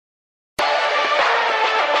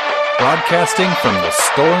Broadcasting from the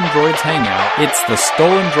Stolen Droids Hangout, it's the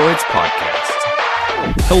Stolen Droids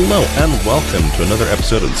Podcast. Hello, and welcome to another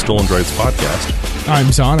episode of the Stolen Droids Podcast. I'm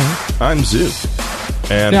Zana. I'm Zook.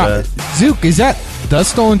 And now, Zook, is that the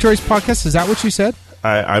Stolen Droids Podcast? Is that what you said?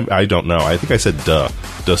 I don't know. I think I said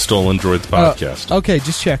the Stolen Droids Podcast. Okay,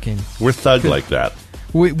 just checking. We're thug like that.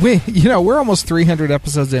 We're almost 300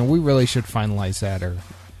 episodes in. We really should finalize that or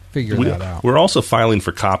figure that out. We're also filing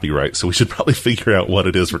for copyright, so we should probably figure out what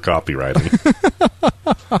it is for copywriting.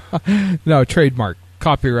 No, trademark.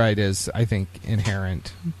 Copyright is, I think,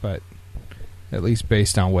 inherent, but at least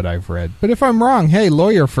based on what I've read. But if I'm wrong, hey,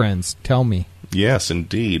 lawyer friends, tell me. Yes,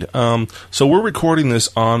 indeed. So we're recording this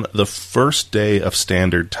on the first day of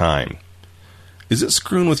standard time. Is it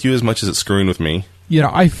screwing with you as much as it's screwing with me? You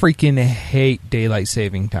know, I freaking hate daylight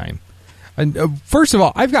saving time. And first of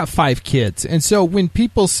all, I've got 5 kids, and so when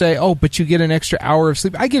people say, oh, but you get an extra hour of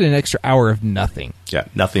sleep, I get an extra hour of nothing. Yeah,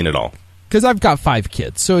 nothing at all. Because I've got 5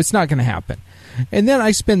 kids, so it's not going to happen. And then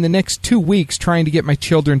I spend the next 2 weeks trying to get my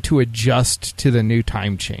children to adjust to the new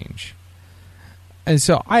time change. And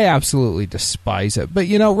so I absolutely despise it. But,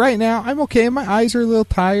 you know, right now, I'm okay. My eyes are a little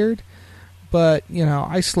tired. But, you know,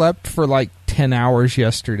 I slept for like 10 hours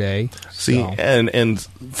yesterday. See, so. and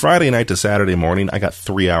Friday night to Saturday morning, I got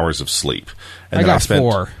 3 hours of sleep. And I got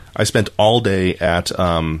 4. I spent all day at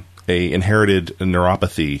a inherited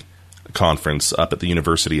neuropathy conference up at the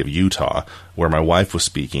University of Utah, where my wife was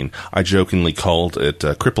speaking. I jokingly called it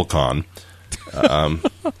CrippleCon.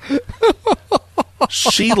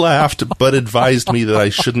 She laughed, but advised me that I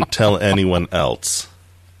shouldn't tell anyone else.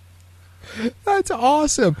 That's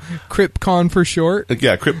awesome. CripCon for short?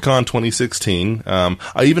 Yeah, CripCon 2016.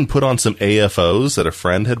 I even put on some AFOs that a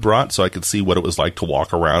friend had brought so I could see what it was like to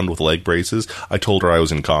walk around with leg braces. I told her I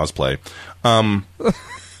was in cosplay.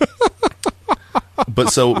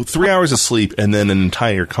 But so 3 hours of sleep and then an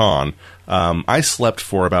entire con. I slept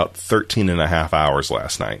for about 13 and a half hours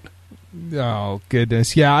last night. Oh,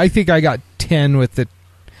 goodness. Yeah, I think I got 10 with the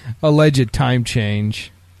alleged time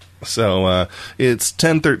change. So it's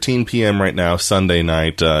 10:13 p.m. right now, Sunday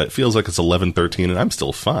night. It feels like it's 11:13, and I'm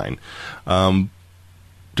still fine. Don't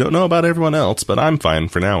know about everyone else, but I'm fine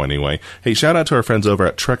for now anyway. Hey, shout out to our friends over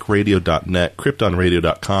at TrekRadio.net,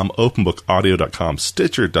 KryptonRadio.com, OpenBookAudio.com,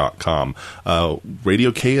 Stitcher.com,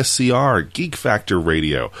 Radio KSCR, Geek Factor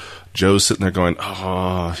Radio. Joe's sitting there going,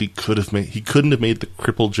 "Oh, he couldn't have made the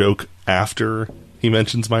cripple joke after he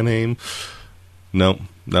mentions my name."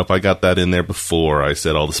 Nope, I got that in there before I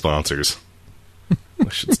said all the sponsors. I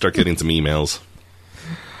should start getting some emails.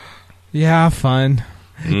 Yeah, fun.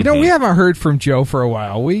 Mm-hmm. You know, we haven't heard from Joe for a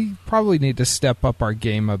while. We probably need to step up our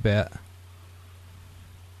game a bit.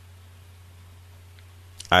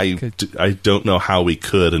 I don't know how we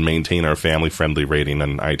could and maintain our family-friendly rating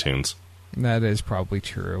on iTunes. That is probably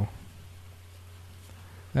true.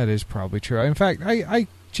 In fact, I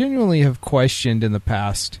genuinely have questioned in the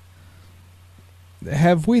past,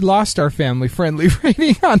 have we lost our family-friendly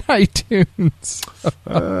rating on iTunes?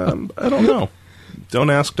 I don't know.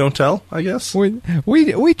 Don't ask, don't tell, I guess.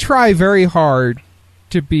 We try very hard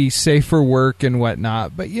to be safe for work and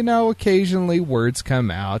whatnot, but, you know, occasionally words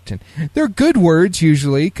come out, and they're good words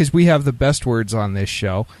usually, because we have the best words on this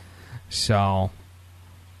show. So,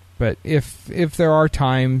 but if there are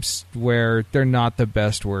times where they're not the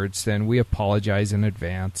best words, then we apologize in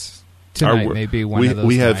advance. Tonight may be one of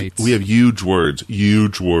those nights. We have huge words.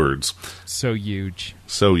 So huge.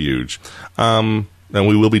 And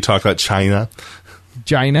we will be talking about China.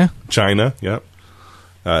 China, yep.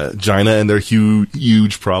 China and their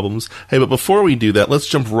huge problems. Hey, but before we do that, let's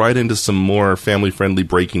jump right into some more family-friendly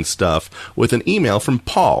breaking stuff with an email from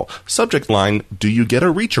Paul. Subject line, do you get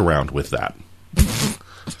a reach around with that?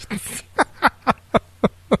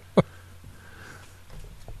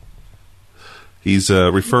 He's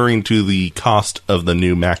referring to the cost of the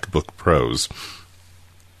new MacBook Pros.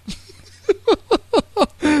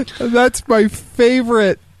 That's my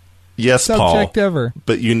favorite subject Paul, ever.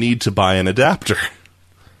 But you need to buy an adapter.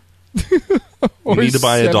 You need to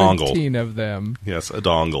buy a dongle. 17 of them. Yes, a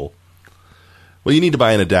dongle. Well, you need to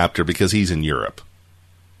buy an adapter because he's in Europe.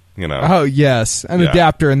 You know. Oh, yes. An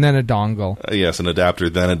adapter and then a dongle. Yes, an adapter,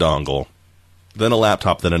 then a dongle. Then a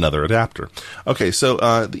laptop, then another adapter. Okay, so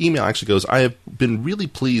the email actually goes, I have been really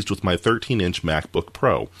pleased with my 13-inch MacBook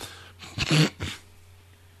Pro.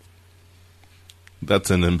 That's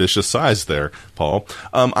an ambitious size there, Paul.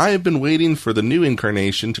 I have been waiting for the new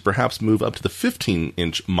incarnation to perhaps move up to the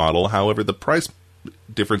 15-inch model. However, the price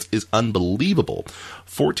difference is unbelievable.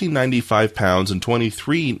 £14.95 and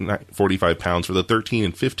 £23.45 for the 13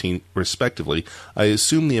 and 15 respectively. I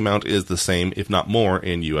assume the amount is the same, if not more,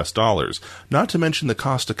 in US dollars. Not to mention the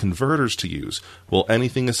cost of converters to use. Well,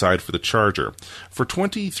 anything aside for the charger. For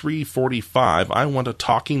 $23.45, I want a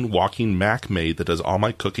talking, walking Mac maid that does all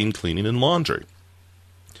my cooking, cleaning, and laundry.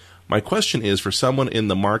 My question is, for someone in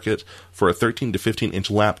the market for a 13 to 15-inch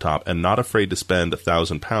laptop and not afraid to spend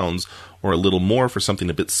 £1,000 or a little more for something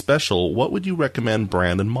a bit special, what would you recommend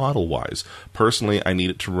brand and model-wise? Personally, I need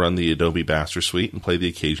it to run the Adobe Master Suite and play the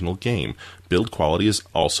occasional game. Build quality is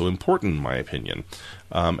also important, in my opinion.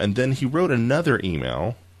 And then he wrote another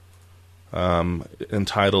email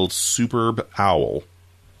entitled Superb Owl.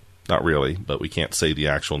 Not really, but we can't say the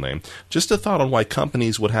actual name. Just a thought on why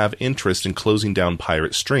companies would have interest in closing down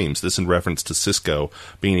pirate streams. This in reference to Cisco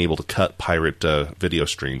being able to cut pirate video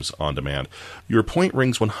streams on demand. Your point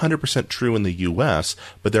rings 100% true in the U.S.,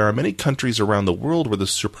 but there are many countries around the world where the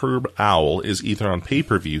Superb Owl is either on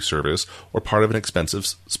pay-per-view service or part of an expensive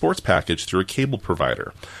sports package through a cable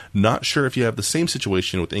provider. Not sure if you have the same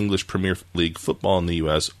situation with English Premier League football in the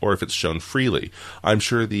U.S. or if it's shown freely. I'm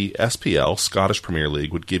sure the SPL, Scottish Premier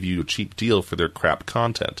League, would give you a cheap deal for their crap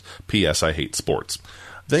content. P.S. I hate sports.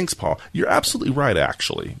 Thanks, Paul. You're absolutely right,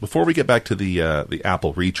 actually. Before we get back to the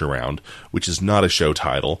Apple Reach Around, which is not a show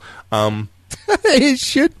title, it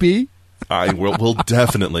should be. We'll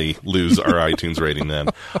definitely lose our iTunes rating then.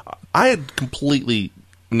 I had completely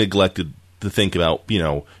neglected to think about,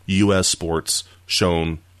 U.S. sports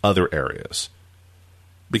shown other areas.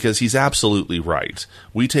 Because he's absolutely right.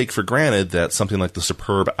 We take for granted that something like the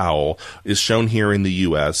Superb Owl is shown here in the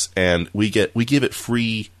U.S., and we give it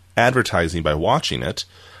free advertising by watching it,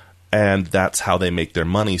 and that's how they make their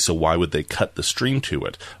money, so why would they cut the stream to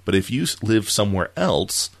it? But if you live somewhere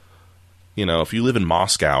else, if you live in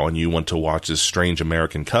Moscow and you want to watch this strange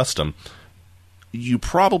American custom, you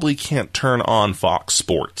probably can't turn on Fox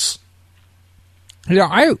Sports.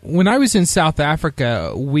 When I was in South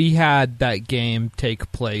Africa, we had that game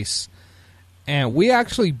take place, and we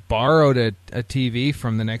actually borrowed a TV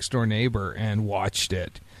from the next door neighbor and watched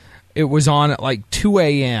it. It was on at like 2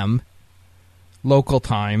 a.m. local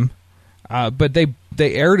time, but they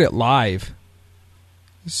aired it live.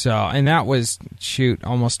 So, and that was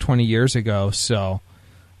almost 20 years ago. So,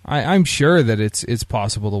 I'm sure that it's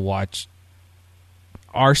possible to watch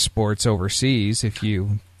our sports overseas if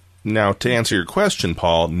you. Now, to answer your question,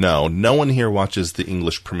 Paul, no one here watches the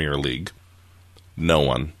English Premier League. No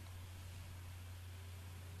one.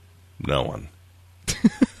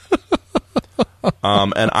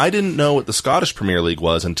 And I didn't know what the Scottish Premier League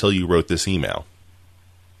was until you wrote this email.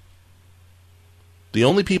 The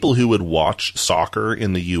only people who would watch soccer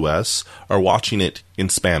in the U.S. are watching it in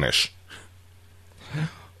Spanish.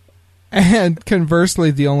 And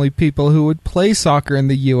conversely, the only people who would play soccer in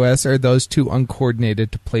the U.S. are those too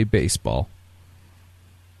uncoordinated to play baseball.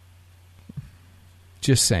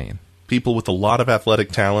 Just saying. People with a lot of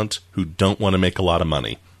athletic talent who don't want to make a lot of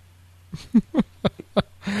money.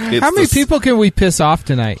 How many people can we piss off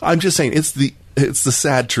tonight? I'm just saying, it's the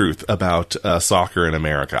sad truth about soccer in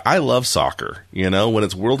America. I love soccer. When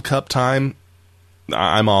it's World Cup time,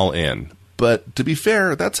 I'm all in. But to be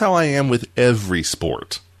fair, that's how I am with every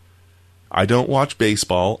sport. I don't watch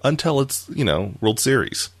baseball until it's, World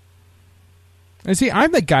Series. And see,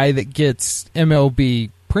 I'm the guy that gets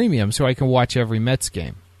MLB Premium so I can watch every Mets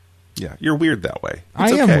game. Yeah, you're weird that way.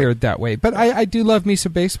 I am weird that way, but I do love me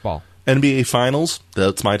some baseball. NBA Finals,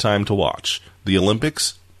 that's my time to watch. The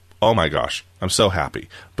Olympics, oh my gosh, I'm so happy.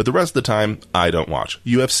 But the rest of the time, I don't watch.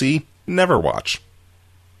 UFC, never watch.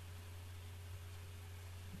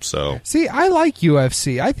 So. See, I like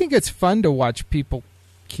UFC. I think it's fun to watch people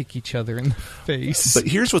kick each other in the face. But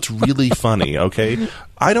here's what's really funny, okay?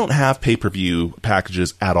 I don't have pay-per-view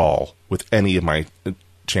packages at all with any of my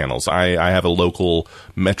channels. I have a local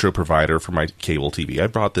metro provider for my cable TV. I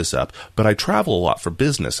brought this up, but I travel a lot for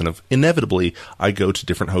business, and inevitably I go to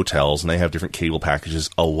different hotels and they have different cable packages,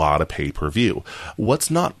 a lot of pay-per-view. What's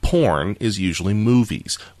not porn is usually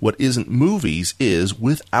movies. What isn't movies is,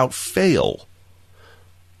 without fail,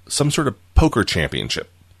 some sort of poker championship.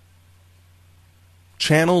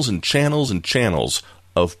 Channels and channels and channels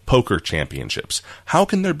of poker championships. How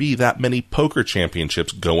can there be that many poker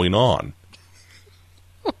championships going on?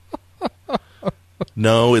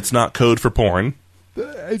 No, it's not code for porn.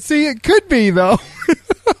 See, it could be, though.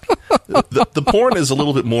 the porn is a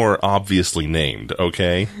little bit more obviously named,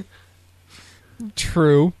 okay?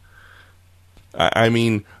 True. I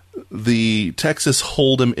mean, the Texas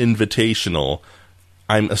Hold'em Invitational,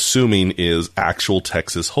 I'm assuming, is actual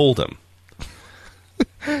Texas Hold'em.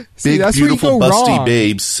 See, Big, that's where you Beautiful, go Busty wrong.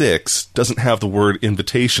 Babe 6 doesn't have the word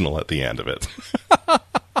invitational at the end of it.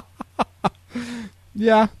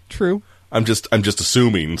 Yeah, true. I'm just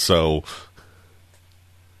assuming, so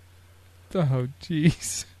Oh,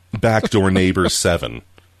 jeez. Backdoor Neighbors 7.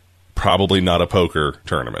 Probably not a poker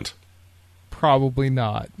tournament. Probably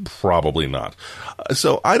not. Probably not.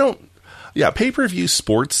 So I don't... Yeah, pay-per-view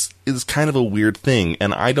sports is kind of a weird thing,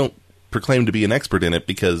 and I don't proclaim to be an expert in it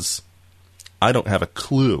because I don't have a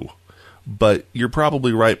clue. But you're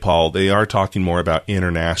probably right, Paul. They are talking more about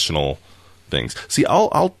international things. See,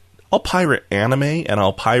 I'll pirate anime, and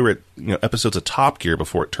I'll pirate episodes of Top Gear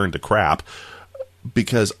before it turned to crap,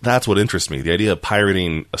 because that's what interests me. The idea of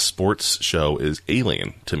pirating a sports show is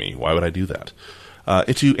alien to me. Why would I do that?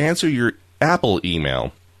 To answer your Apple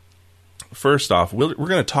email, first off, we're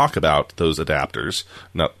going to talk about those adapters,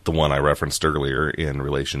 not the one I referenced earlier in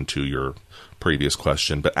relation to your previous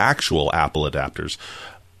question, but actual Apple adapters.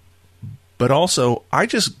 But also, I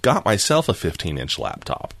just got myself a 15-inch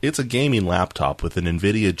laptop. It's a gaming laptop with an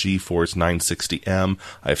NVIDIA GeForce 960M.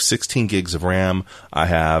 I have 16 gigs of RAM. I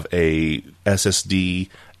have a SSD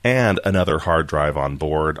and another hard drive on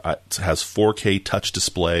board. It has 4K touch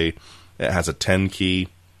display. It has a 10 key.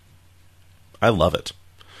 I love it.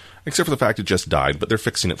 Except for the fact it just died, but they're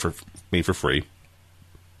fixing it for me for free.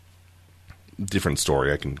 Different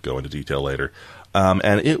story. I can go into detail later.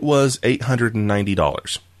 And it was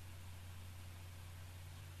 $890.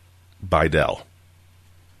 By Dell.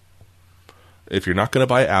 If you're not going to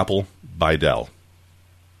buy Apple, buy Dell.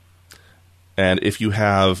 And if you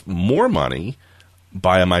have more money,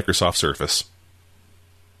 buy a Microsoft Surface.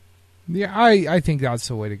 Yeah, I think that's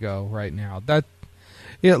the way to go right now. That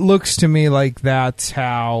it looks to me like that's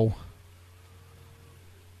how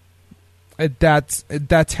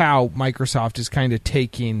Microsoft is kind of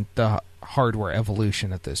taking the hardware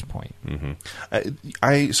evolution at this point.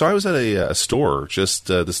 Mm-hmm. So I was at a store just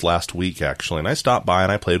this last week, actually, and I stopped by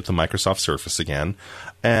and I played with the Microsoft Surface again.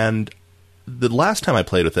 And the last time I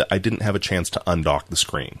played with it, I didn't have a chance to undock the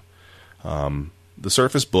screen. The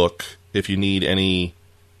Surface Book, if you need any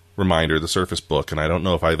reminder, the Surface Book, and I don't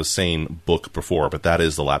know if I was saying book before, but that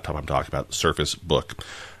is the laptop I'm talking about, the Surface Book.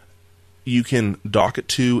 You can dock it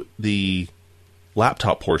to the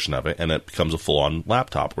laptop portion of it, and it becomes a full-on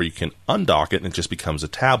laptop, or you can undock it, and it just becomes a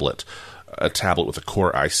tablet with a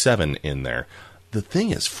Core i7 in there. The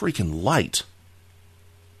thing is freaking light.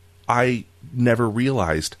 I never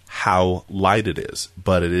realized how light it is,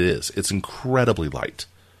 but it is. It's incredibly light.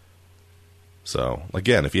 So,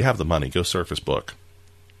 again, if you have the money, go Surface Book.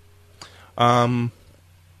 Into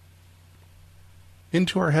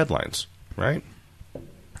our headlines, right?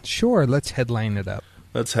 Sure, let's headline it up.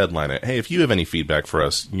 Let's headline it. Hey, if you have any feedback for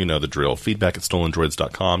us, you know the drill. Feedback at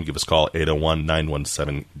stolendroids.com. Give us a call,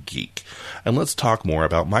 801-917-GEEK. And let's talk more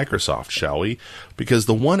about Microsoft, shall we? Because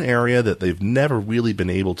the one area that they've never really been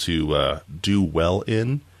able to do well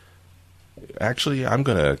in... Actually, I'm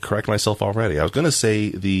going to correct myself already. I was going to say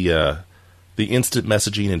the instant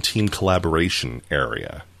messaging and team collaboration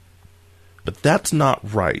area. But that's not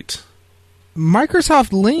right.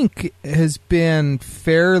 Microsoft Link has been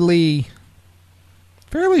fairly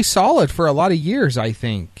solid for a lot of years, I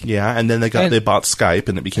think. Yeah, and then they bought Skype,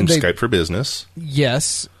 and it became Skype for Business.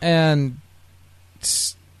 Yes, and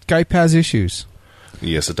Skype has issues.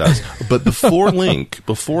 Yes, it does. But before Link,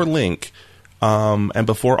 and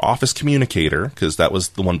before Office Communicator, because that was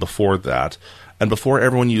the one before that, and before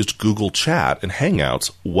everyone used Google Chat and Hangouts,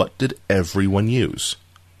 what did everyone use?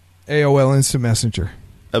 AOL Instant Messenger.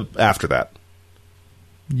 After that.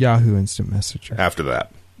 Yahoo Instant Messenger. After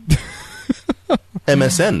that.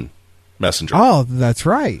 MSN Messenger. Oh, that's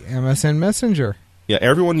right. MSN Messenger. Yeah,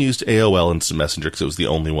 everyone used AOL Instant Messenger because it was the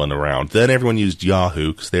only one around. Then everyone used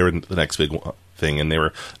Yahoo because they were the next big thing, and they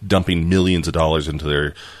were dumping millions of dollars into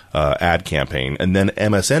their ad campaign. And then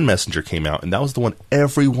MSN Messenger came out, and that was the one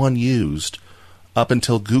everyone used up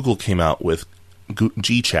until Google came out with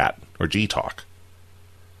GChat or GTalk.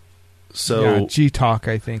 So, yeah, GTalk,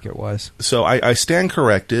 I think it was. So I stand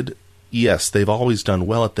corrected. Yes, they've always done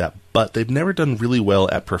well at that, but they've never done really well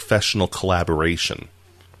at professional collaboration.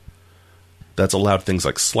 That's allowed things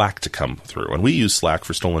like Slack to come through. And we use Slack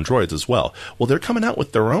for Stolen Droids as well. Well, they're coming out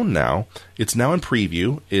with their own now. It's now in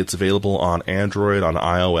preview. It's available on Android, on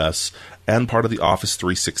iOS, and part of the Office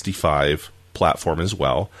 365 platform as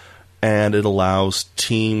well. And it allows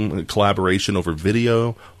team collaboration over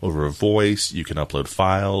video, over voice. You can upload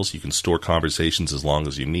files. You can store conversations as long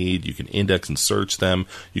as you need. You can index and search them.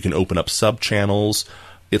 You can open up sub-channels.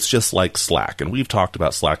 It's just like Slack. And we've talked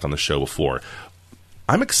about Slack on the show before.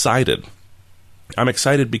 I'm excited. I'm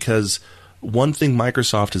excited because one thing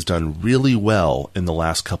Microsoft has done really well in the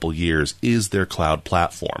last couple years is their cloud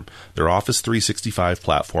platform. Their Office 365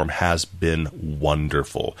 platform has been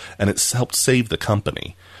wonderful, and it's helped save the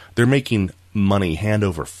company. They're making money hand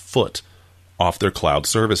over foot off their cloud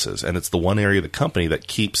services, and it's the one area of the company that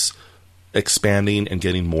keeps expanding and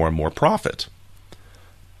getting more and more profit.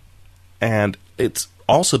 And it's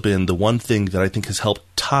also been the one thing that I think has helped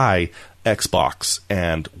tie Xbox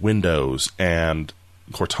and Windows and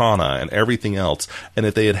Cortana and everything else. And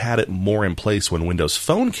if they had had it more in place when Windows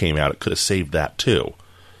Phone came out, it could have saved that too.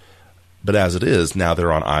 But as it is, now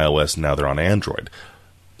they're on iOS, now they're on Android.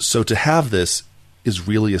 So to have this is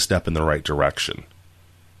really a step in the right direction.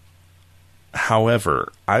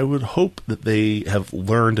 However, I would hope that they have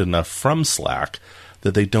learned enough from Slack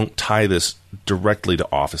that they don't tie this directly to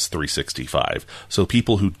Office 365. So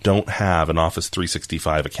people who don't have an Office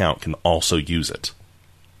 365 account can also use it.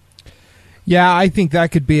 Yeah, I think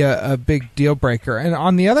that could be a big deal breaker. And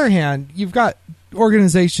on the other hand, you've got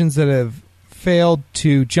organizations that have failed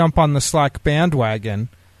to jump on the Slack bandwagon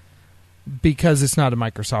because it's not a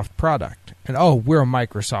Microsoft product. And, we're a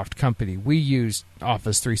Microsoft company. We use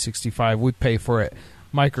Office 365. We pay for it.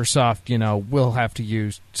 Microsoft, will have to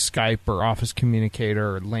use Skype or Office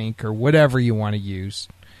Communicator or Lync or whatever you want to use,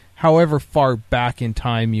 however far back in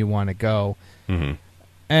time you want to go. Mm-hmm.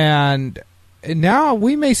 And now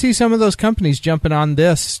we may see some of those companies jumping on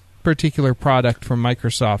this particular product from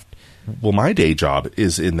Microsoft. Well, my day job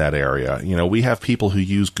is in that area. We have people who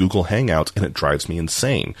use Google Hangouts, and it drives me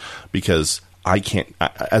insane because I can't,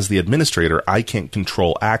 as the administrator, I can't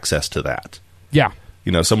control access to that. Yeah.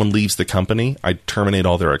 Someone leaves the company, I terminate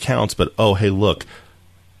all their accounts, but, hey, look,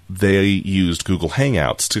 they used Google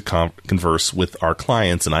Hangouts to converse with our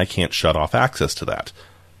clients, and I can't shut off access to that.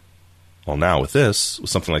 Well, now with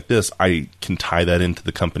something like this, I can tie that into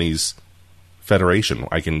the company's federation.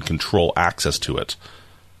 I can control access to it.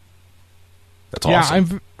 That's awesome.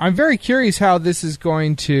 Yeah, I'm very curious how this is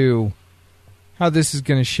going to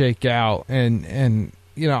shake out, and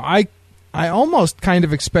I almost kind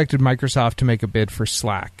of expected Microsoft to make a bid for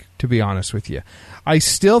Slack, to be honest with you. I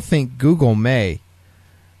still think Google may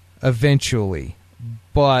eventually,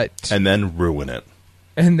 but... And then ruin it.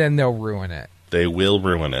 And then they'll ruin it. They will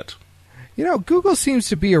ruin it. Google seems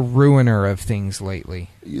to be a ruiner of things lately.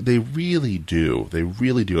 They really do. They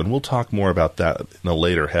really do. And we'll talk more about that in a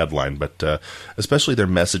later headline, but especially their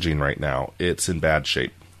messaging right now, it's in bad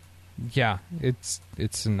shape. Yeah, it's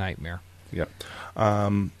a nightmare. Yeah.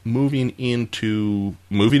 Moving into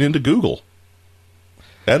Google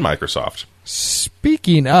and Microsoft.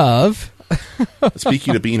 Speaking of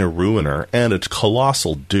being a ruiner and a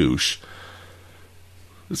colossal douche,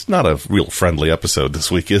 it's not a real friendly episode this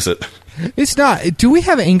week, is it? It's not. Do we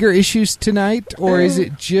have anger issues tonight, or is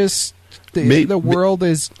it just the world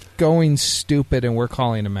is going stupid and we're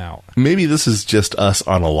calling them out? Maybe this is just us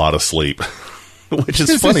on a lot of sleep, which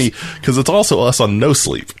is funny because it's also us on no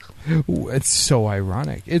sleep. It's so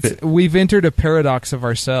ironic. We've entered a paradox of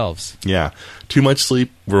ourselves. Yeah. Too much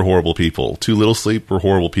sleep, we're horrible people. Too little sleep, we're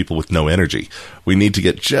horrible people with no energy. We need to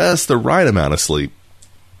get just the right amount of sleep.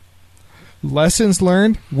 Lessons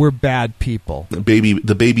learned, we're bad people. The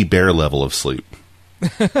baby bear level of sleep.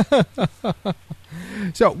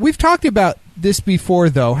 So we've talked about this before,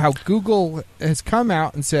 though, how Google has come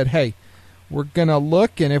out and said, hey, we're going to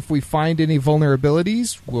look, and if we find any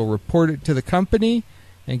vulnerabilities, we'll report it to the company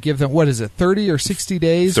and give them, 30 or 60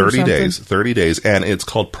 days? 30 days. 30 days, and it's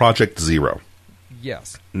called Project Zero.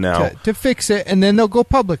 Yes. Now, to fix it, and then they'll go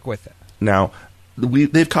public with it. Now,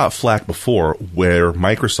 they've caught flack before where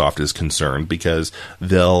Microsoft is concerned because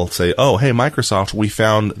they'll say, oh, hey, Microsoft, we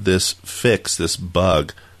found this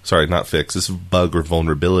bug or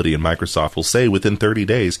vulnerability, and Microsoft will say within 30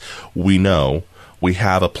 days, we know, we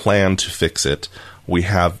have a plan to fix it, we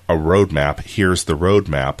have a roadmap, here's the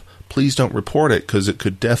roadmap, please don't report it because it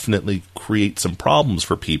could definitely create some problems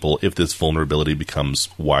for people if this vulnerability becomes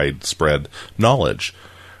widespread knowledge.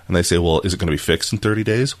 And they say, well, is it going to be fixed in 30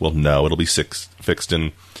 days? Well, no, it'll be fixed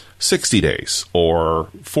in 60 days or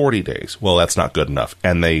 40 days. Well, that's not good enough.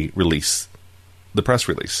 And they release the press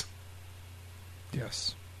release.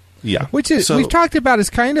 Yes. Yeah. Which is we've talked about as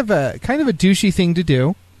kind of a douchey thing to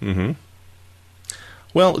do. Mm-hmm.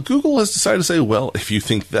 Well, Google has decided to say, well, if you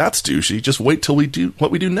think that's douchey, just wait till we do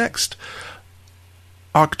what we do next.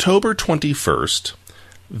 October 21st,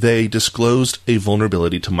 they disclosed a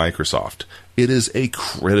vulnerability to Microsoft. It is a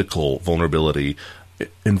critical vulnerability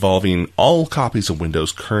involving all copies of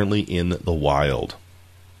Windows currently in the wild.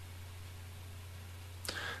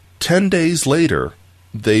 10 days later,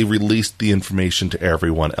 they released the information to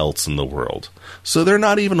everyone else in the world. So they're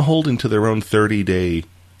not even holding to their own 30-day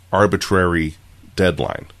arbitrary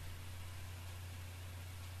deadline.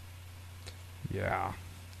 Yeah.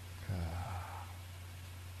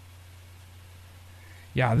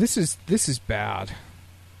 Yeah, this is bad.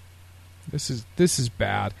 This is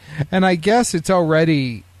bad. And I guess it's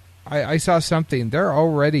already I saw something. They're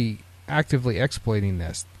already actively exploiting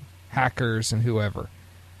this. Hackers and whoever.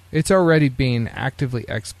 It's already being actively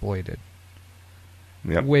exploited.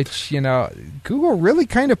 Yep. Which, Google really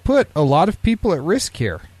kind of put a lot of people at risk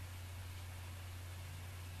here.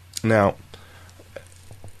 Now,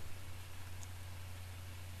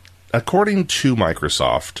 according to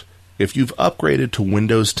Microsoft, if you've upgraded to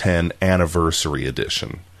Windows 10 Anniversary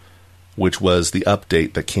Edition, which was the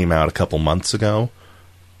update that came out a couple months ago,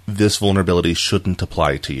 this vulnerability shouldn't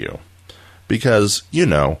apply to you. Because,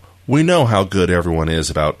 we know how good everyone is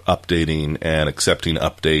about updating and accepting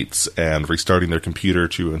updates and restarting their computer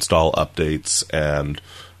to install updates and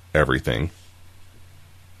everything.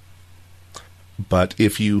 But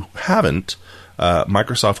if you haven't,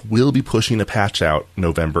 Microsoft will be pushing a patch out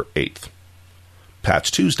November 8th.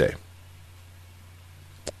 Patch Tuesday.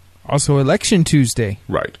 Also Election Tuesday.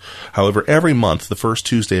 Right. However, every month, the first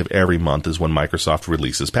Tuesday of every month is when Microsoft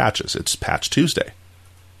releases patches. It's Patch Tuesday.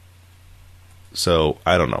 So,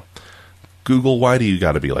 I don't know. Google, why do you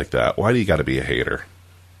got to be like that? Why do you got to be a hater?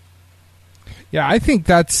 Yeah, I think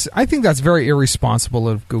that's very irresponsible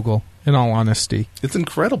of Google, in all honesty. It's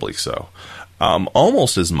incredibly so.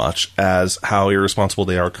 Almost as much as how irresponsible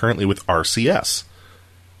they are currently with RCS.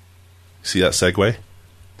 See that segue?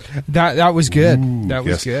 That was good. Ooh, that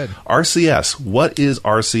was good. RCS. What is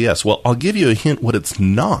RCS? Well, I'll give you a hint what it's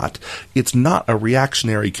not. It's not a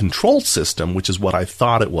reactionary control system, which is what I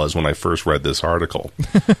thought it was when I first read this article.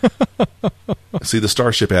 See, the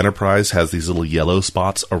Starship Enterprise has these little yellow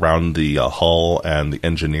spots around the hull and the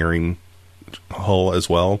engineering hull as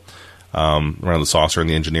well. Around the saucer and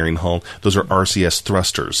the engineering hull. Those are RCS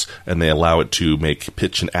thrusters, and they allow it to make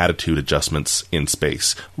pitch and attitude adjustments in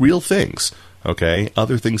space. Real things. Okay,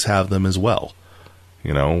 other things have them as well.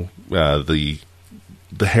 The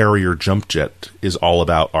Harrier jump jet is all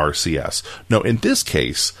about RCS. No, in this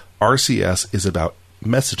case, RCS is about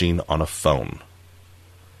messaging on a phone.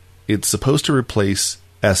 It's supposed to replace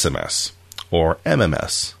SMS or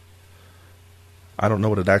MMS. I don't know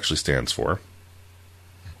what it actually stands for.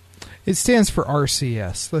 It stands for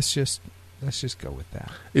RCS. Let's just go with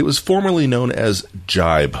that. It was formerly known as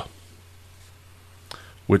Jibe,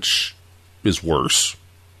 which is worse.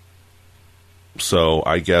 So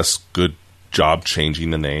I guess good job changing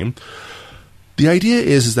the name. The idea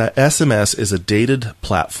is that SMS is a dated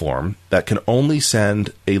platform that can only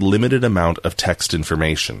send a limited amount of text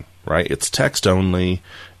information, right? It's text only.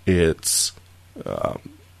 It's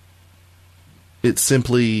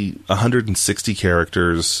simply 160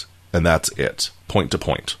 characters, and that's it, point to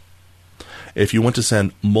point. If you want to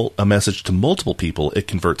send a message to multiple people, it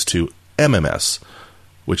converts to MMS,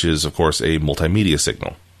 which is, of course, a multimedia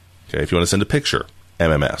signal. Okay, if you want to send a picture,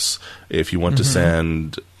 MMS. If you want to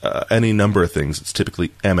send any number of things, it's typically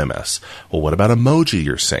MMS. Well, what about emoji,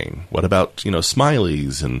 you're saying? What about,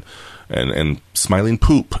 smileys and smiling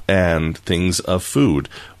poop and things of food?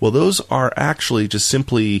 Well, those are actually just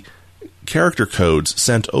simply character codes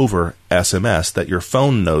sent over SMS that your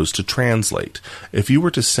phone knows to translate. If you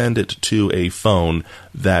were to send it to a phone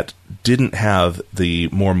that didn't have the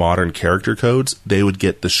more modern character codes, they would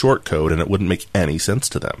get the short code and it wouldn't make any sense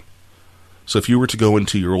to them. So if you were to go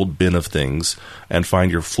into your old bin of things and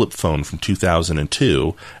find your flip phone from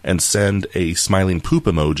 2002 and send a smiling poop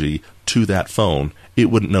emoji to that phone,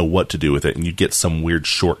 it wouldn't know what to do with it and you'd get some weird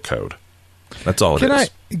short code. That's all it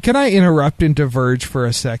is. Can I interrupt and diverge for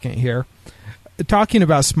a second here? Talking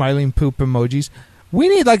about smiling poop emojis, we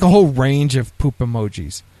need like a whole range of poop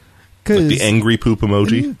emojis. Like the angry poop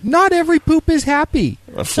emoji? Not every poop is happy.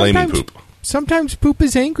 A flaming poop. Sometimes poop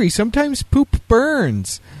is angry. Sometimes poop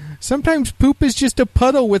burns. Sometimes poop is just a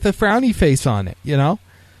puddle with a frowny face on it,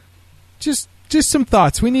 Just some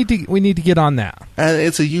thoughts. We need to get on that. And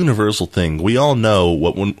it's a universal thing. We all know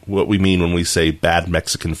what we mean when we say bad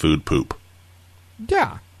Mexican food poop.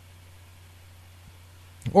 Yeah.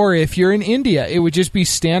 Or if you're in India, it would just be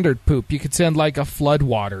standard poop. You could send like a flood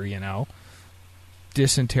water,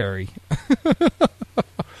 Dysentery.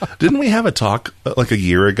 Didn't we have a talk like a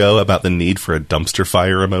year ago about the need for a dumpster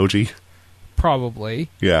fire emoji? Probably.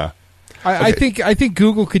 Yeah. I think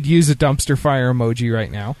Google could use a dumpster fire emoji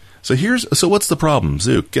right now. So what's the problem,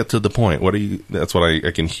 Zook? Get to the point. That's what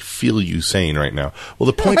I can feel you saying right now. Well,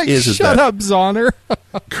 the point is that shut up, Zoner.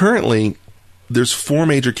 Currently, there's 4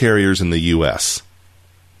 major carriers in the U.S.,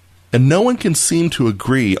 and no one can seem to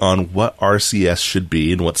agree on what RCS should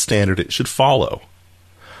be and what standard it should follow.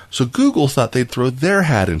 So Google thought they'd throw their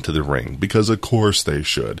hat into the ring, because of course they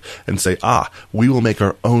should, and say, we will make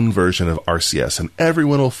our own version of RCS, and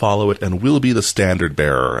everyone will follow it, and we'll be the standard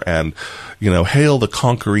bearer, and, hail the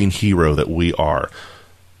conquering hero that we are.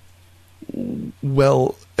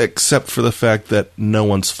 Well, except for the fact that no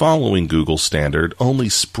one's following Google's standard, only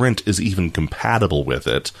Sprint is even compatible with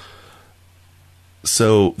it.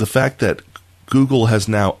 So the fact that Google has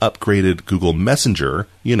now upgraded Google Messenger,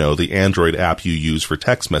 the Android app you use for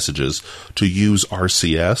text messages, to use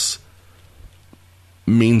RCS,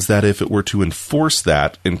 means that if it were to enforce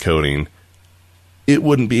that encoding, it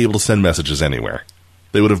wouldn't be able to send messages anywhere.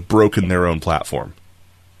 They would have broken their own platform.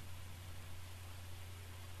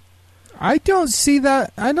 I don't see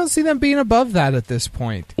that. I don't see them being above that at this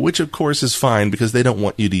point. Which, of course, is fine, because they don't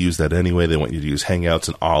want you to use that anyway. They want you to use Hangouts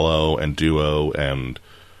and Allo and Duo and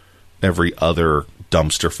every other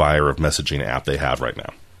dumpster fire of messaging app they have right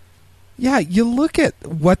now. Yeah, you look at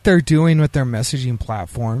what they're doing with their messaging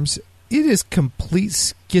platforms. It is complete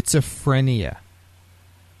schizophrenia.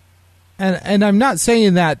 And I'm not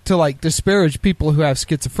saying that to disparage people who have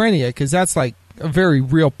schizophrenia, because that's a very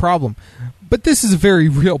real problem. But this is a very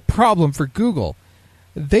real problem for Google.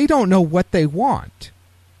 They don't know what they want.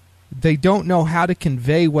 They don't know how to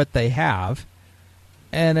convey what they have.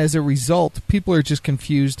 And as a result, people are just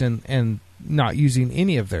confused and not using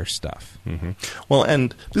any of their stuff. Mm-hmm. Well,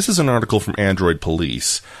 and this is an article from Android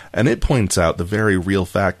Police, and it points out the very real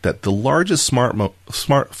fact that the largest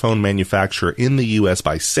smartphone manufacturer in the U.S.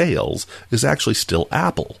 by sales is actually still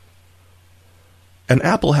Apple. And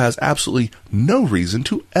Apple has absolutely no reason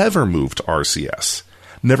to ever move to RCS.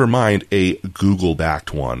 Never mind a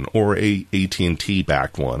Google-backed one, or a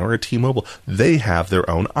AT&T-backed one, or a T-Mobile. They have their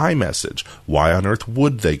own iMessage. Why on earth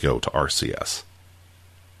would they go to RCS?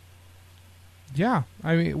 Yeah,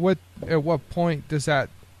 I mean, at what point does that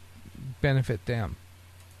benefit them?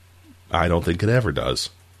 I don't think it ever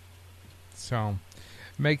does. So,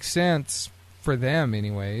 makes sense for them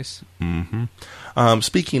anyways. Mm-hmm.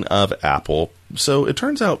 Speaking of Apple, so it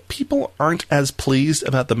turns out people aren't as pleased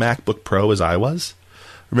about the MacBook Pro as I was.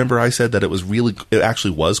 Remember I said that it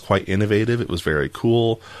actually was quite innovative. It was very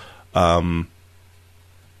cool. I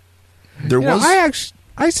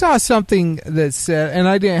saw something that said, and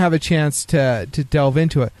I didn't have a chance to delve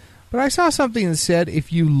into it, but I saw something that said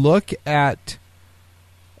if you look at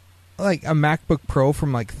a MacBook Pro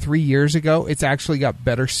from 3 years ago, it's actually got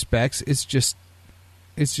better specs. It's just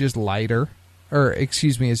lighter, or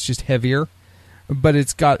excuse me, it's just heavier. But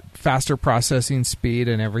it's got faster processing speed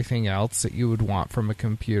and everything else that you would want from a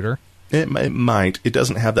computer. It might. It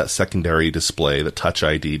doesn't have that secondary display, the Touch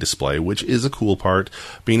ID display, which is a cool part.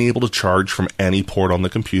 Being able to charge from any port on the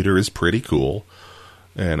computer is pretty cool.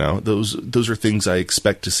 Those are things I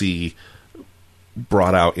expect to see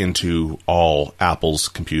brought out into all Apple's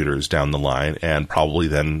computers down the line, and probably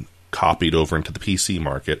then copied over into the PC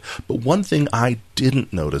market. But one thing I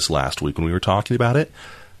didn't notice last week when we were talking about it,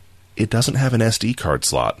 it doesn't have an SD card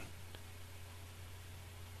slot.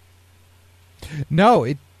 No,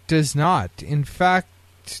 it does not. In fact,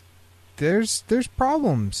 there's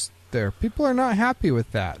problems there. People are not happy with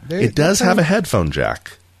that. It does have a headphone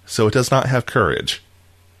jack, so it does not have Courage.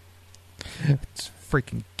 It's a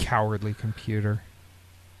freaking cowardly computer.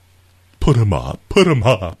 Put 'em up. Put 'em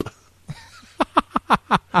up.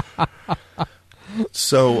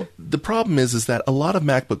 So the problem is that a lot of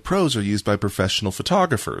MacBook Pros are used by professional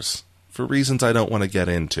photographers for reasons I don't want to get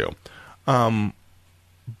into. But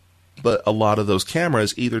a lot of those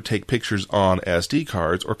cameras either take pictures on SD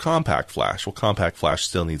cards or compact flash. Well, compact flash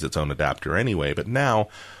still needs its own adapter anyway, but now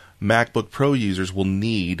MacBook Pro users will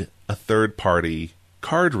need a third-party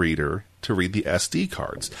card reader to read the SD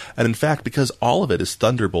cards. And in fact, because all of it is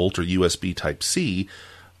Thunderbolt or USB Type-C,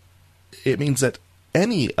 it means that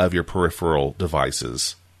any of your peripheral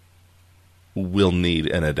devices will need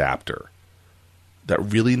an adapter. That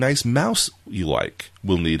really nice mouse you like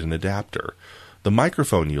will need an adapter. The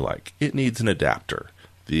microphone you like, it needs an adapter.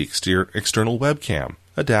 The external webcam,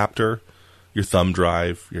 adapter. Your thumb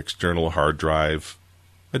drive, your external hard drive,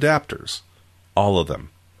 adapters. All of them,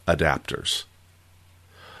 adapters.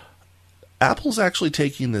 Apple's actually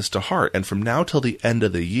taking this to heart, and from now till the end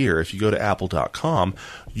of the year, if you go to apple.com,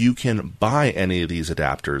 you can buy any of these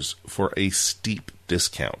adapters for a steep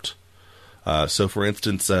discount. So, for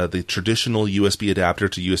instance, the traditional USB adapter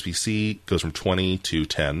to USB-C goes from $20 to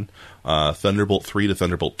 $10. Thunderbolt 3 to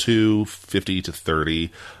Thunderbolt 2, $50 to $30.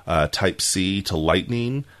 Type-C to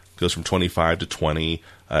Lightning goes from $25 to $20.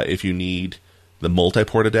 If you need the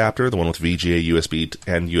multi-port adapter, the one with VGA, USB,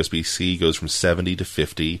 and USB-C, goes from $70 to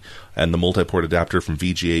 $50. And the multi-port adapter from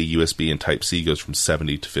VGA, USB, and Type-C goes from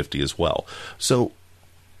 $70 to $50 as well. So,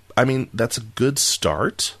 I mean, that's a good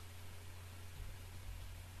start.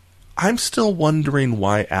 I'm still wondering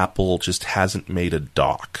why Apple just hasn't made a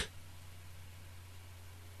dock.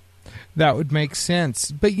 That would make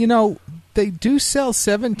sense. But, you know, they do sell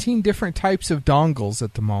 17 different types of dongles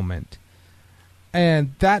at the moment.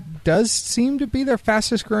 And that does seem to be their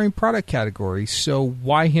fastest growing product category. So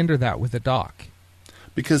why hinder that with a dock?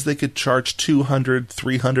 Because they could charge $200,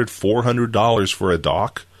 $300, $400 for a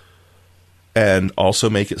dock and also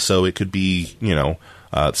make it so it could be,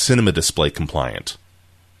 cinema display compliant.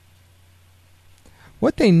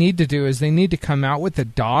 What they need to do is they need to come out with a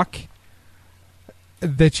dock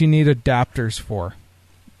that you need adapters for.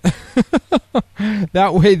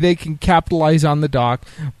 That way they can capitalize on the dock,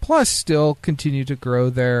 plus still continue to grow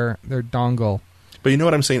their dongle. But you know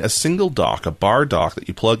what I'm saying? A single dock, a bar dock that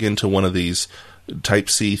you plug into one of these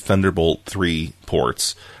Type-C Thunderbolt 3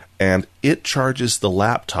 ports, and it charges the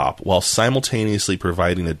laptop while simultaneously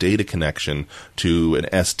providing a data connection to an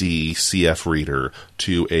SD CF reader,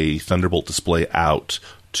 to a Thunderbolt display out,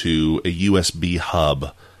 to a USB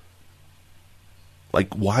hub.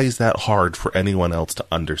 Like, why is that hard for anyone else to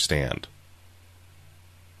understand?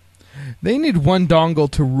 They need one dongle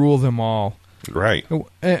to rule them all. Right.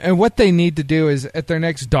 And what they need to do is at their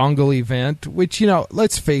next dongle event, which,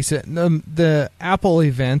 let's face it, the Apple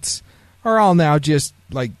events are all now just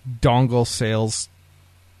like dongle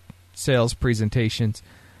sales presentations.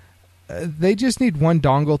 They just need one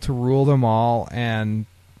dongle to rule them all and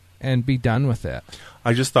be done with it.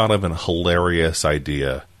 I just thought of a hilarious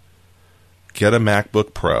idea. Get a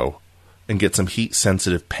MacBook Pro and get some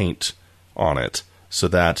heat-sensitive paint on it so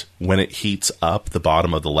that when it heats up, the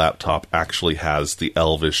bottom of the laptop actually has the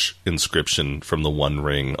Elvish inscription from the One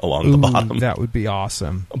Ring along the bottom. That would be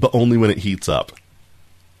awesome. But only when it heats up.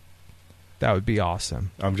 That would be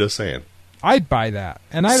awesome. I'm just saying. I'd buy that.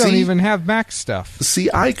 And I don't even have Mac stuff. See,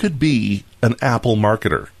 I could be an Apple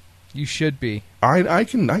marketer. You should be. I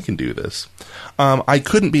can do this. I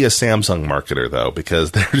couldn't be a Samsung marketer, though,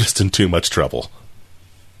 because they're just in too much trouble.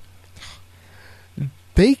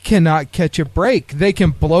 They cannot catch a break. They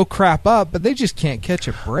can blow crap up, but they just can't catch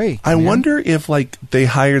a break. I wonder if, they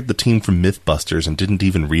hired the team from Mythbusters and didn't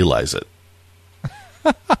even realize it.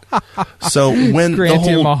 So when Grant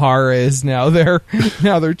Imahara is now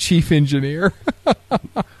their chief engineer.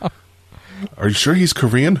 Are you sure he's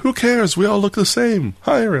Korean? Who cares? We all look the same.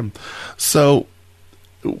 Hire him. So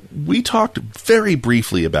we talked very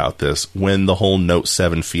briefly about this when the whole Note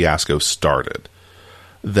 7 fiasco started.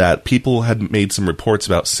 That people had made some reports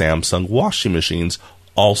about Samsung washing machines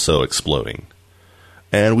also exploding.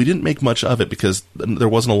 And we didn't make much of it because there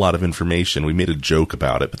wasn't a lot of information. We made a joke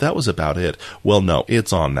about it, but that was about it. Well, no,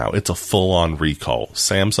 it's on now. It's a full-on recall.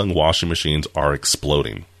 Samsung washing machines are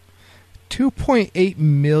exploding. 2.8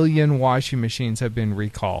 million washing machines have been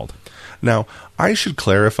recalled. Now, I should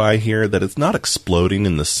clarify here that it's not exploding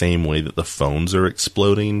in the same way that the phones are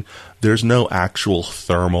exploding. There's no actual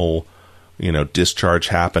thermal, discharge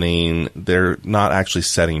happening. They're not actually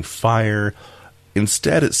setting fire.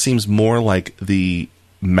 Instead, it seems more like the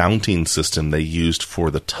mounting system they used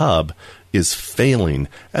for the tub is failing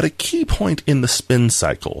at a key point in the spin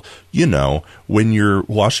cycle. When your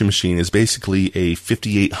washing machine is basically a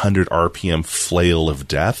 5,800 RPM flail of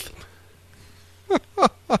death.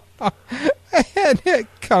 And it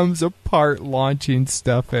comes apart launching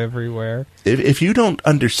stuff everywhere. If you don't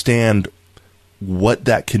understand what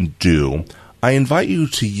that can do, I invite you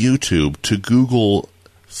to YouTube to Google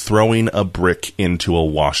throwing a brick into a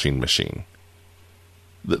washing machine.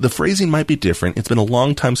 The phrasing might be different. It's been a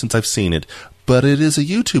long time since I've seen it, but it is a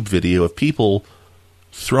YouTube video of people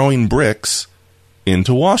throwing bricks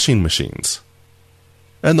into washing machines.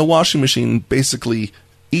 And the washing machine basically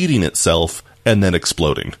eating itself and then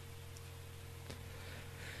exploding.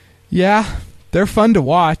 Yeah, they're fun to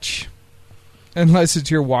watch. Unless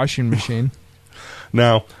it's your washing machine.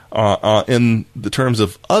 Now, in the terms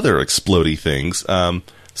of other explodey things,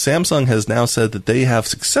 Samsung has now said that they have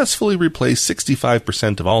successfully replaced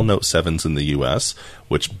 65% of all Note 7s in the U.S.,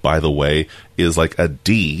 which, by the way, is like a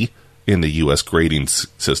D in the U.S. grading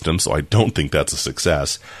system, so I don't think that's a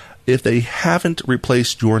success. If they haven't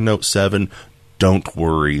replaced your Note 7, don't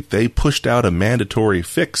worry. They pushed out a mandatory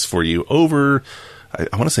fix for you over, I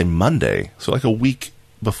want to say Monday, so like a week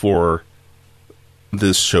before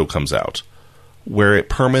this show comes out, where it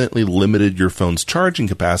permanently limited your phone's charging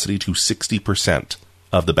capacity to 60%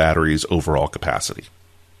 of the battery's overall capacity.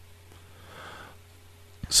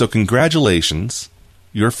 So congratulations,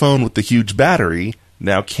 your phone with the huge battery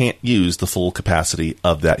now can't use the full capacity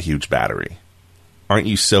of that huge battery. Aren't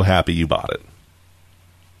you so happy you bought it?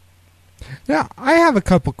 Now, I have a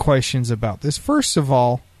couple questions about this. First of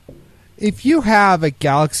all, if you have a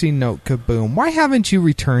Galaxy Note Kaboom, why haven't you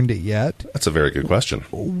returned it yet? That's a very good question.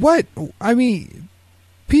 What? I mean,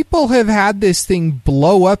 people have had this thing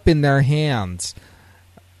blow up in their hands.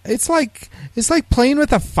 It's like playing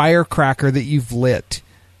with a firecracker that you've lit,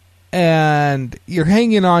 and you're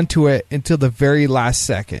hanging on to it until the very last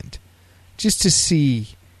second, just to see,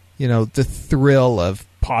 the thrill of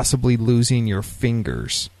possibly losing your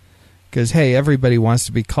fingers. Because, hey, everybody wants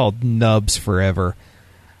to be called nubs forever.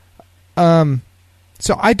 So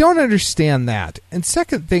I don't understand that. And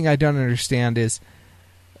second thing I don't understand is,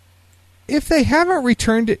 if they haven't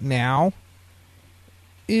returned it now,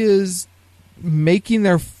 is making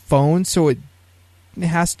their phone so it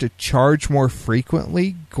has to charge more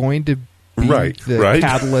frequently going to be the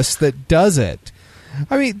catalyst that does it?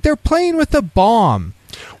 I mean, they're playing with a bomb.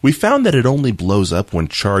 We found that it only blows up when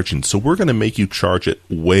charging, so we're going to make you charge it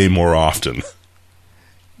way more often.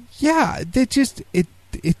 Yeah,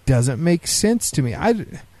 it doesn't make sense to me. I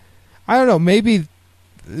don't know. Maybe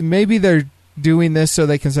they're doing this so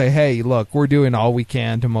they can say, "Hey, look, we're doing all we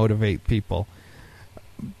can to motivate people."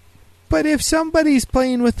 But if somebody's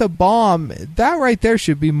playing with a bomb, that right there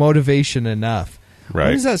should be motivation enough. Right.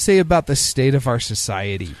 What does that say about the state of our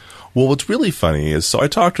society? Well, what's really funny is, so I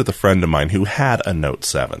talked with a friend of mine who had a Note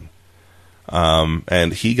 7.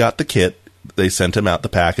 And he got the kit. They sent him out the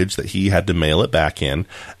package that he had to mail it back in.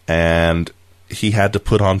 And he had to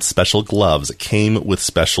put on special gloves. It came with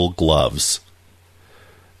special gloves,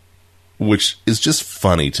 which is just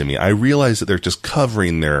funny to me. I realize that they're just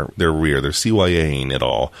covering their rear. They're CYAing it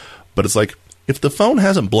all. But it's like, if the phone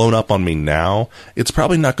hasn't blown up on me now, it's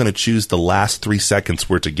probably not going to choose the last 3 seconds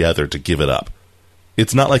we're together to give it up.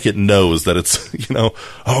 It's not like it knows that it's,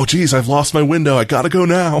 oh, geez, I've lost my window. I got to go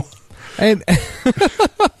now. And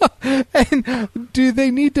do they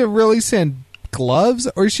need to really send gloves,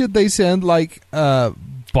 or should they send like a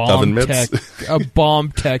bomb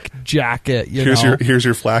tech jacket? Here's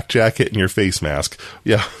your flak jacket and your face mask.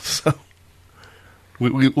 Yeah. So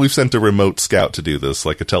we've sent a remote scout to do this,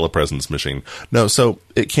 like a telepresence machine. No, so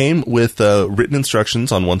it came with written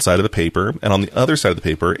instructions on one side of the paper, and on the other side of the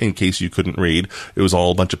paper, in case you couldn't read, it was all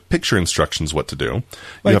a bunch of picture instructions what to do.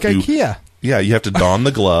 Like IKEA. Yeah, you have to don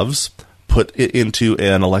the gloves, put it into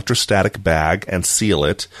an electrostatic bag and seal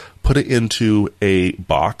it, put it into a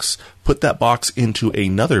box, put that box into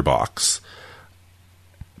another box,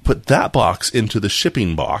 put that box into the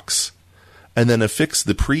shipping box, and then affix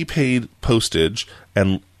the prepaid postage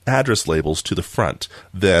and address labels to the front.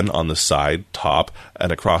 Then on the side, top,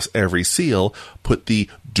 and across every seal, put the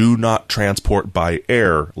 "Do Not Transport by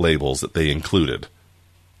Air" labels that they included.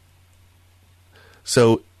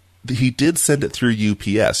 So he did send it through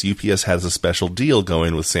UPS. UPS has a special deal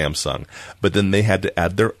going with Samsung, but then they had to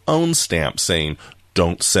add their own stamp saying,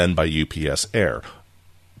 "Don't send by UPS Air.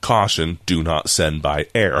 Caution, do not send by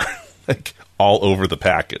air." Like, all over the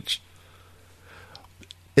package.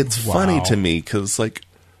 It's funny to me because, like,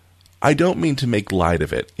 I don't mean to make light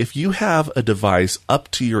of it. If you have a device up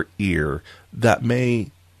to your ear that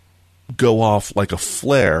may go off like a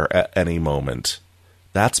flare at any moment,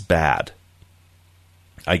 that's bad.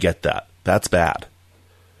 I get that. That's bad.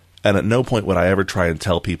 And at no point would I ever try and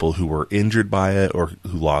tell people who were injured by it or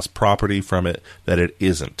who lost property from it that it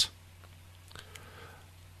isn't.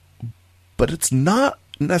 But it's not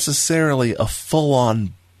necessarily a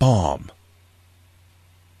full-on bomb.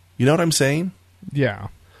 You know what I'm saying? Yeah.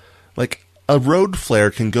 Like, a road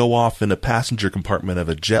flare can go off in a passenger compartment of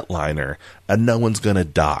a jetliner and no one's going to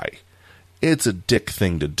die. It's a dick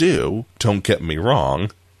thing to do, don't get me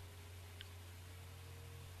wrong.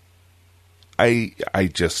 I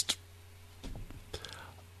just...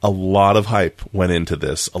 A lot of hype went into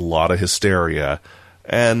this, a lot of hysteria,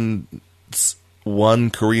 and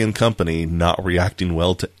one Korean company not reacting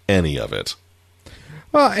well to any of it.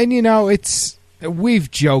 Well, and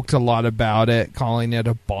we've joked a lot about it, calling it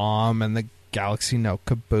a bomb and the Galaxy Note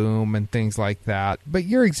Kaboom and things like that. But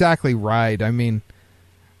you're exactly right. I mean,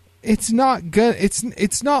 it's not good.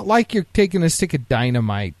 It's not like you're taking a stick of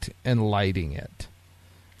dynamite and lighting it.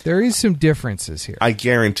 There is some differences here. I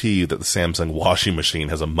guarantee you that the Samsung washing machine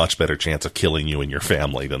has a much better chance of killing you and your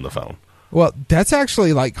family than the phone. Well, that's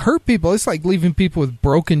actually like hurt people. It's like leaving people with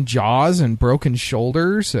broken jaws and broken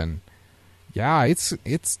shoulders, and yeah,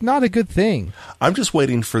 it's not a good thing. I'm just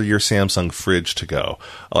waiting for your Samsung fridge to go.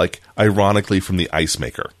 Like, ironically, from the ice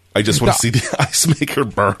maker. I just want to see the ice maker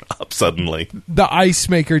burn up suddenly. The ice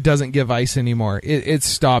maker doesn't give ice anymore. It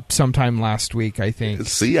stopped sometime last week, I think.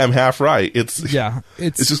 See, I'm half right. It's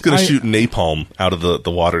just going to shoot napalm out of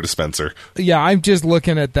the water dispenser. Yeah, I'm just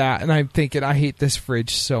looking at that and I'm thinking, I hate this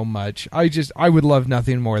fridge so much. I would love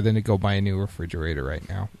nothing more than to go buy a new refrigerator right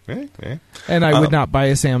now. And I would not buy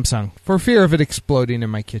a Samsung for fear of it exploding in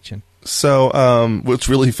my kitchen. So, what's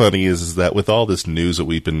really funny is that with all this news that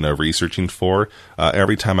we've been researching for,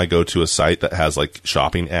 every time I go to a site that has like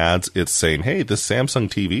shopping ads, it's saying, "Hey, this Samsung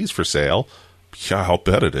TV's for sale." Yeah, I'll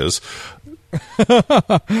bet it is.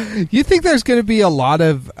 You think there's going to be a lot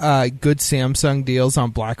of good Samsung deals on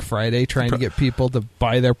Black Friday, trying to get people to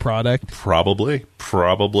buy their product? Probably.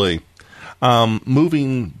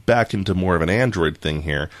 Moving back into more of an Android thing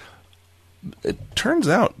here, it turns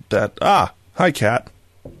out that hi cat.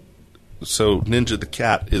 So Ninja the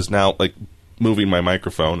cat is now like moving my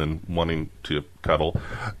microphone and wanting to cuddle.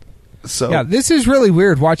 So yeah, this is really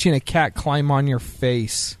weird watching a cat climb on your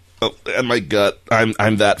face. Oh, and my gut,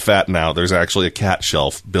 I'm that fat now. There's actually a cat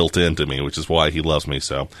shelf built into me, which is why he loves me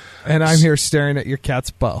so. And I'm here staring at your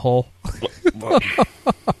cat's butthole.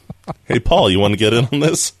 Hey, Paul, you want to get in on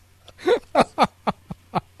this?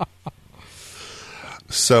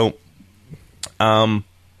 So,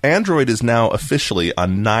 Android is now officially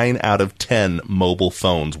on 9 out of 10 mobile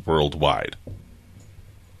phones worldwide.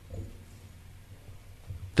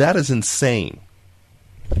 That is insane.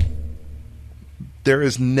 There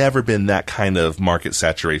has never been that kind of market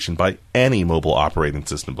saturation by any mobile operating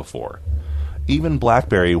system before. Even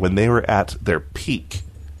BlackBerry, when they were at their peak,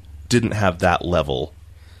 didn't have that level.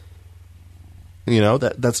 You know,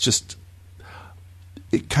 that's just...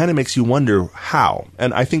 It kind of makes you wonder how.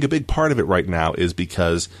 And I think a big part of it right now is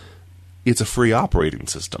because it's a free operating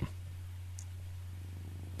system.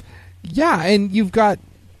 Yeah, and you've got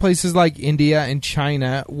places like India and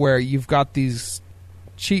China where you've got these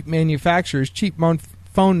cheap manufacturers,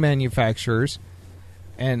 phone manufacturers,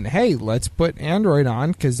 and hey, let's put Android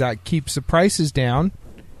on because that keeps the prices down,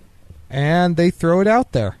 and they throw it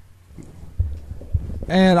out there.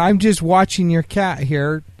 And I'm just watching your cat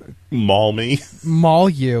here maul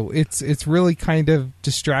you. It's really kind of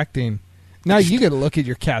distracting. Now you got to look at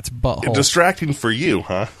your cat's butthole. Distracting for you,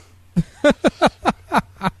 huh?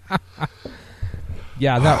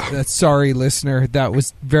 Yeah, that's sorry, listener. That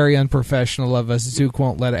was very unprofessional of us. Zook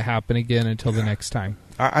won't let it happen again until the next time.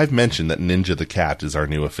 I've mentioned that Ninja the cat is our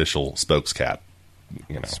new official spokescat.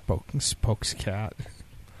 You know, spokescat.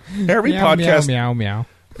 Every meow, podcast, meow, meow.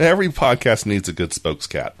 Every podcast needs a good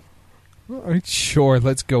spokescat. Sure,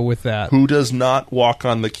 let's go with that. Who does not walk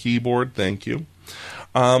on the keyboard? Thank you.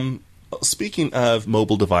 Speaking of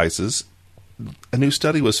mobile devices, a new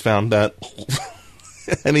study was found that,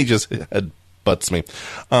 and he just headbutts me.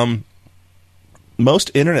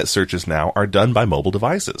 Most internet searches now are done by mobile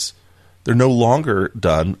devices. They're no longer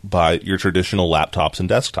done by your traditional laptops and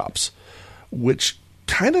desktops, which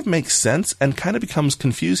kind of makes sense and kind of becomes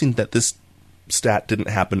confusing that this stat didn't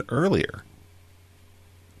happen earlier.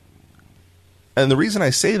 And the reason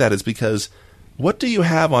I say that is because what do you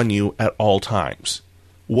have on you at all times?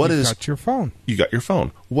 You got your phone. You got your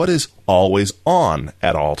phone. What is always on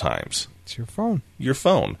at all times? It's your phone. Your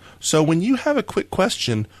phone. So when you have a quick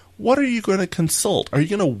question, what are you going to consult? Are you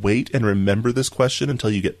going to wait and remember this question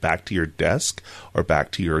until you get back to your desk or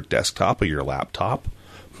back to your desktop or your laptop?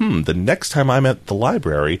 The next time I'm at the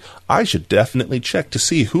library, I should definitely check to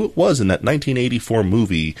see who it was in that 1984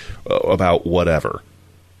 movie about whatever.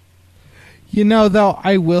 You know, though,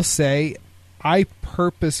 I will say I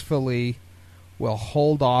purposefully will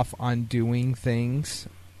hold off on doing things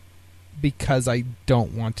because I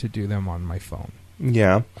don't want to do them on my phone.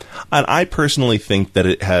 Yeah. And I personally think that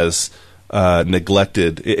it has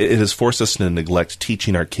neglected, it has forced us to neglect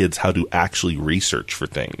teaching our kids how to actually research for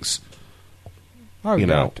things. Oh, you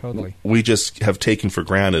know, totally. We just have taken for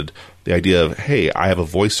granted the idea of, hey, I have a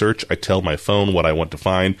voice search, I tell my phone what I want to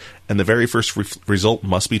find, and the very first result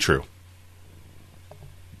must be true.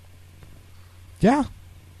 Yeah.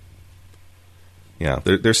 Yeah,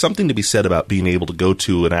 there's something to be said about being able to go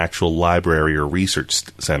to an actual library or research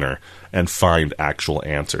center and find actual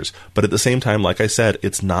answers. But at the same time, like I said,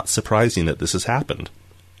 it's not surprising that this has happened.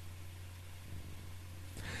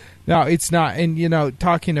 No, it's not. And, you know,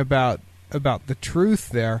 talking about the truth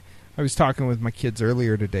there, I was talking with my kids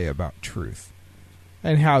earlier today about truth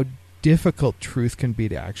and how difficult truth can be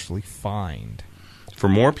to actually find. For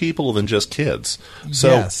more people than just kids. So,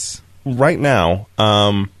 yes. Right now,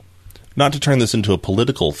 not to turn this into a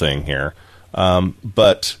political thing here,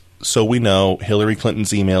 but so we know Hillary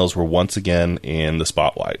Clinton's emails were once again in the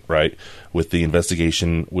spotlight, right? With the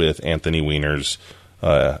investigation with Anthony Weiner's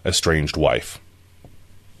estranged wife.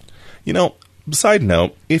 You know, side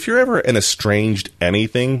note, if you're ever an estranged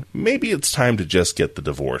anything, maybe it's time to just get the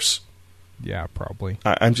divorce. Yeah, probably.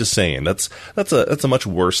 I'm just saying, that's a much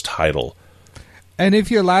worse title. And if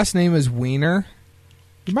your last name is Wiener,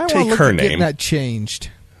 you might want to look at getting that changed.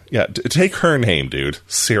 Yeah, take her name, dude.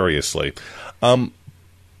 Seriously.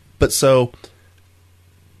 But so,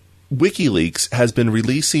 WikiLeaks has been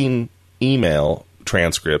releasing email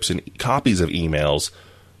transcripts and copies of emails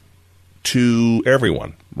to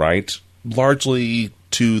everyone, right? Largely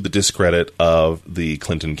to the discredit of the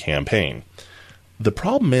Clinton campaign. The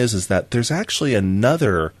problem is that there's actually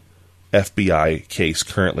another FBI case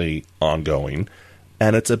currently ongoing,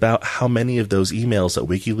 and it's about how many of those emails that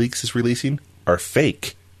WikiLeaks is releasing are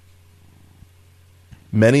fake.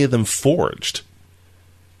 Many of them forged.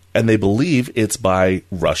 And they believe it's by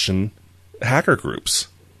Russian hacker groups.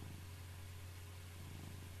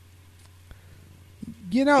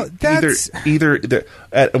 You know, that's...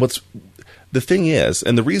 What's... The thing is,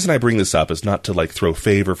 and the reason I bring this up is not to like throw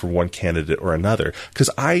favor for one candidate or another, because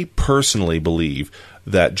I personally believe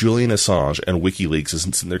that Julian Assange and WikiLeaks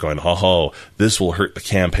isn't sitting there going, oh, this will hurt the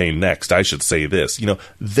campaign next, I should say this. You know,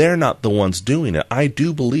 they're not the ones doing it. I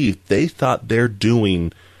do believe they thought they're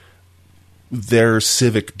doing their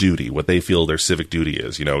civic duty, what they feel their civic duty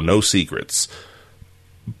is, you know, no secrets.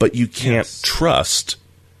 But you can't trust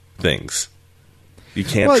things. You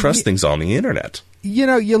can't trust things on the internet. You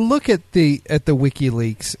know, you look at the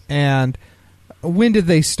WikiLeaks, and when did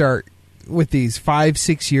they start with these?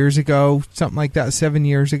 5-6 years ago, something like that. 7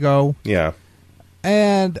 years ago. Yeah.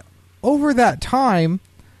 And over that time,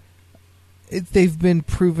 they've been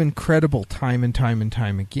proven credible time and time and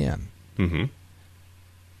time again. Mm-hmm.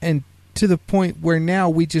 And to the point where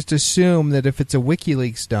now we just assume that if it's a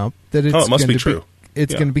WikiLeaks dump, that it's it must be true.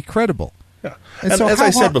 It's going to be credible. Yeah. And so as I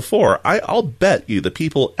said before, I'll bet you the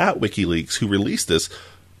people at WikiLeaks who released this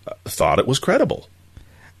thought it was credible.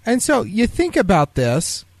 And so you think about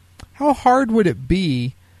this, how hard would it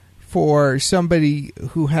be for somebody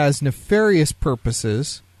who has nefarious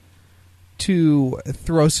purposes to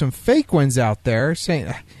throw some fake ones out there,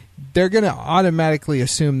 saying they're going to automatically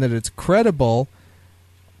assume that it's credible.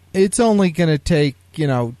 It's only going to take,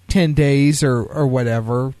 10 days or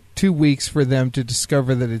whatever, 2 weeks for them to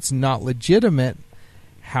discover that it's not legitimate.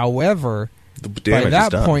 However, by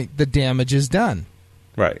that point, the damage is done.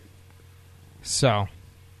 Right. So.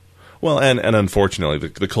 Well, and unfortunately,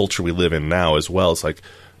 the culture we live in now as well, it's like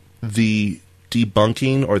the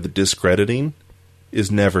debunking or the discrediting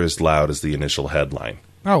is never as loud as the initial headline.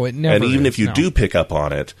 Oh, it never And even is, if you do pick up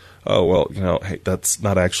on it, oh, well, hey, that's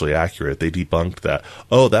not actually accurate. They debunked that.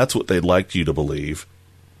 Oh, that's what they'd like you to believe.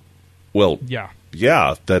 Well,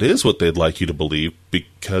 yeah, that is what they'd like you to believe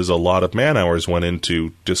because a lot of man hours went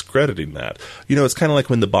into discrediting that. It's kind of like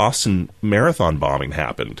when the Boston Marathon bombing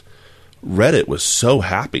happened. Reddit was so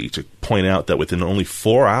happy to point out that within only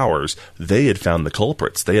 4 hours, they had found the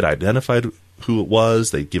culprits. They had identified who it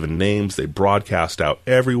was. They'd given names. They broadcast out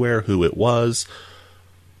everywhere who it was.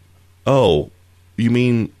 Oh, you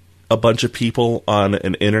mean a bunch of people on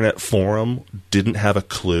an internet forum didn't have a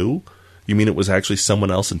clue? You mean it was actually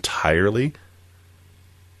someone else entirely?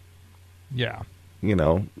 Yeah.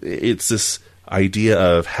 It's this idea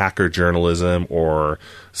of hacker journalism or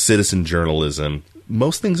citizen journalism.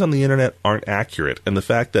 Most things on the internet aren't accurate. And the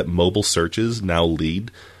fact that mobile searches now lead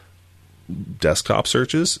desktop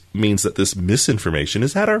searches means that this misinformation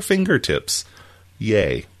is at our fingertips.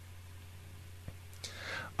 Yay.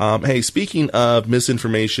 Hey, speaking of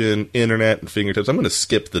misinformation, internet, and fingertips, I'm going to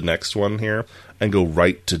skip the next one here and go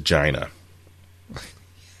right to China.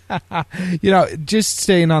 Just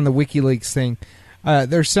staying on the WikiLeaks thing,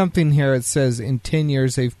 there's something here that says in 10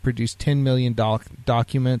 years they've produced 10 million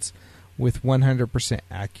documents with 100%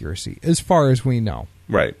 accuracy, as far as we know.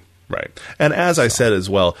 Right. And as I said as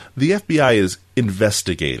well, the FBI is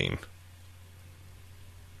investigating.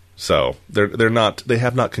 So they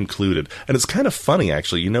have not concluded. And it's kind of funny,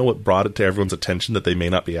 actually. You know what brought it to everyone's attention that they may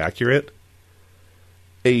not be accurate?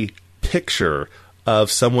 A picture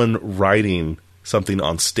of someone writing something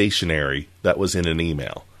on stationery that was in an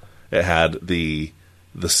email. It had the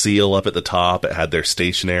seal up at the top. It had their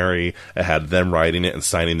stationery. It had them writing it and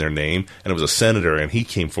signing their name. And it was a senator, and he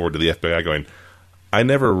came forward to the FBI going, I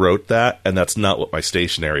never wrote that, and that's not what my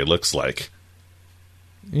stationery looks like.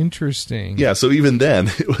 Interesting. Yeah, so even then,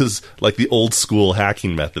 it was like the old school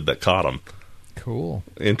hacking method that caught him. Cool.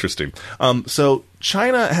 Interesting. So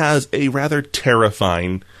China has a rather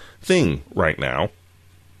terrifying thing right now.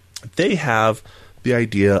 They have the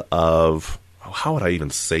idea of, how would I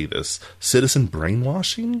even say this? Citizen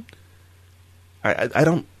brainwashing? I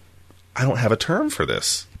I don't have a term for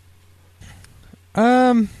this.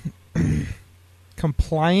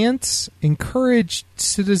 Compliance. Encourage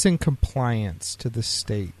citizen compliance to the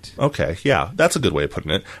state. Okay, yeah, that's a good way of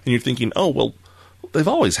putting it. And you're thinking, oh, well, they've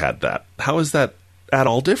always had that. How is that at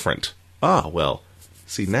all different? Ah, well,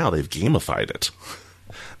 see, now they've gamified it.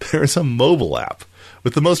 There's a mobile app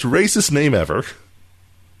with the most racist name ever.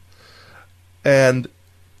 And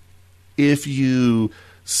if you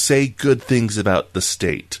say good things about the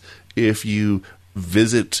state, if you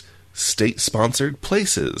visit state-sponsored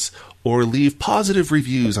places, or leave positive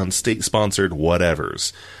reviews on state-sponsored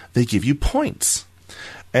whatevers, they give you points.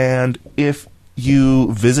 And if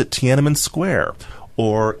you visit Tiananmen Square,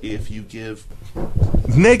 or if you give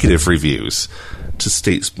negative reviews to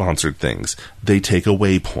state-sponsored things, they take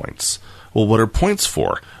away points. Well, what are points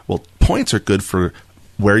for? Well, points are good for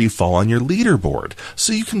where you fall on your leaderboard,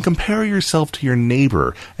 so you can compare yourself to your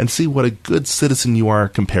neighbor and see what a good citizen you are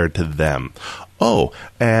compared to them. Oh,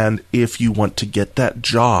 and if you want to get that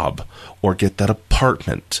job, or get that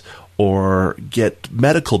apartment, or get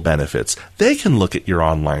medical benefits, they can look at your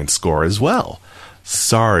online score as well.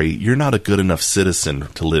 Sorry, you're not a good enough citizen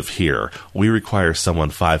to live here. We require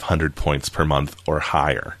someone 500 points per month or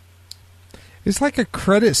higher. It's like a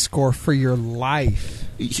credit score for your life.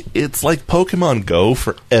 It's like Pokemon Go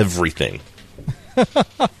for everything.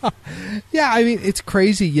 Yeah, I mean, it's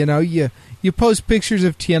crazy, you know. You post pictures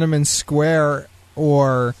of Tiananmen Square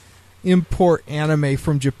or import anime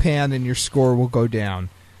from Japan and your score will go down.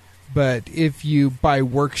 But if you buy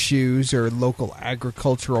work shoes or local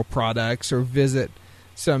agricultural products or visit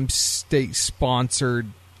some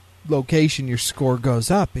state-sponsored location, your score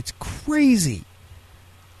goes up. It's crazy.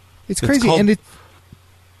 It's crazy.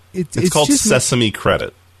 It's called just Sesame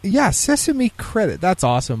Credit. Yeah, Sesame Credit. That's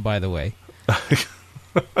awesome, by the way.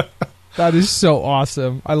 That is so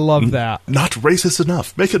awesome. I love that. Not racist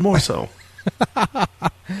enough. Make it more so.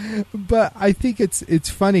 But I think it's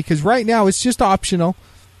funny because right now it's just optional.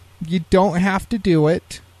 You don't have to do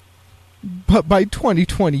it. But by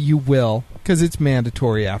 2020 you will, because it's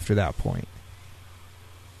mandatory after that point.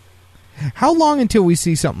 How long until we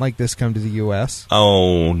see something like this come to the U.S.?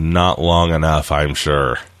 Oh, not long enough, I'm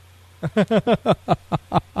sure.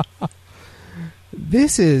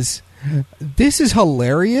 This is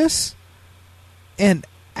hilarious and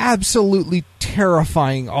absolutely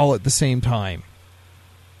terrifying all at the same time.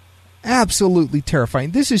 Absolutely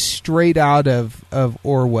terrifying. This is straight out of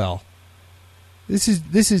Orwell. This is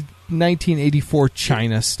 1984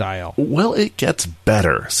 China style. Well, it gets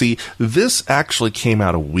better. See, this actually came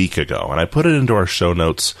out a week ago, and I put it into our show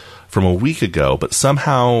notes from a week ago, but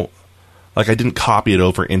somehow, like, I didn't copy it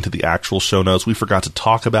over into the actual show notes. We forgot to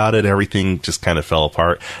talk about it. Everything just kind of fell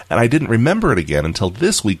apart, and I didn't remember it again until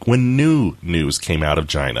this week when new news came out of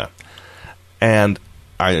China. And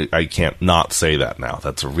I can't not say that now.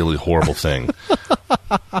 That's a really horrible thing.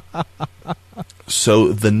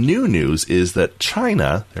 So the new news is that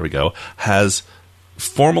China, there we go, has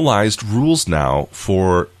formalized rules now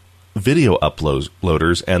for video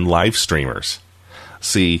uploaders and live streamers.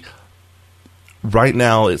 See, right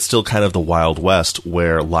now it's still kind of the Wild West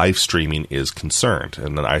where live streaming is concerned,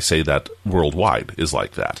 and then I say that worldwide is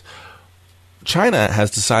like that. China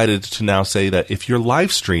has decided to now say that if you're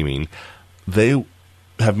live streaming, they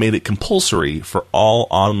have made it compulsory for all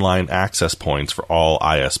online access points, for all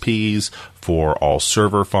ISPs, for all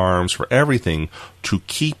server farms, for everything, to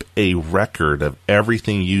keep a record of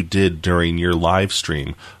everything you did during your live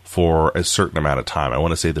stream for a certain amount of time. I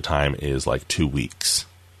want to say the time is like 2 weeks.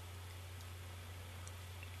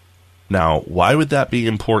 Now, why would that be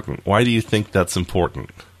important? Why do you think that's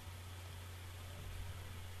important?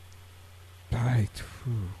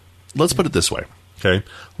 Let's put it this way. Okay,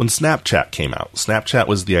 when Snapchat came out, Snapchat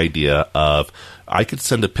was the idea of I could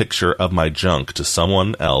send a picture of my junk to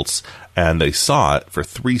someone else and they saw it for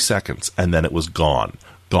 3 seconds and then it was gone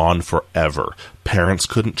forever. Parents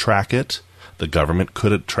couldn't track it. The government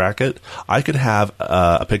couldn't track it. I could have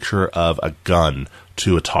a picture of a gun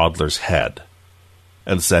to a toddler's head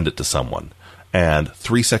and send it to someone. And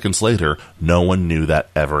 3 seconds later, no one knew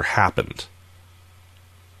that ever happened.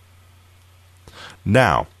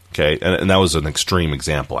 Now, okay, and that was an extreme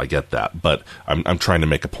example, I get that, but I'm trying to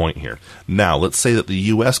make a point here. Now, let's say that the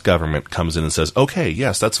U.S. government comes in and says, okay,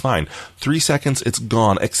 yes, that's fine. 3 seconds, it's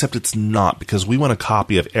gone, except it's not, because we want a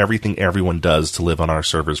copy of everything everyone does to live on our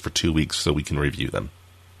servers for 2 weeks so we can review them.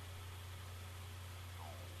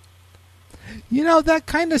 You know, that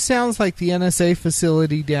kind of sounds like the NSA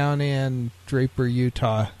facility down in Draper,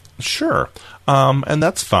 Utah. Sure, and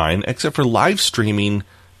that's fine, except for live streaming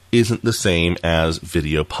isn't the same as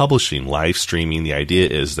video publishing. Live streaming, the idea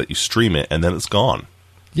is that you stream it and then it's gone.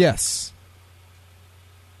 Yes.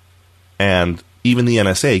 And even the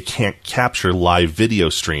NSA can't capture live video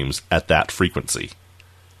streams at that frequency.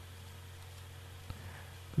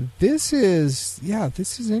 This is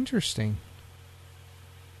interesting.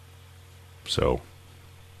 So,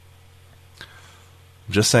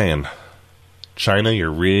 just saying, China, you're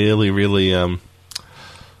really,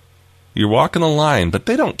 you're walking a line, but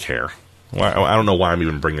they don't care. I don't know why I'm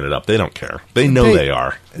even bringing it up. They don't care. They know they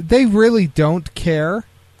are. They really don't care.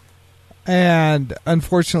 And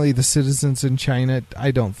unfortunately, the citizens in China,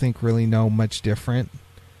 I don't think really know much different.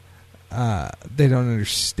 They don't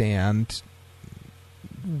understand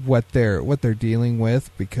what they're dealing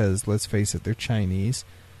with because, let's face it, they're Chinese.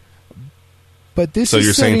 But this. So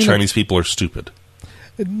you're saying Chinese people are stupid?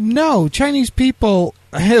 No, Chinese people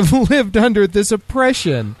have lived under this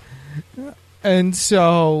oppression, and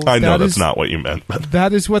so I know that's not what you meant, but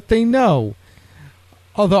that is what they know.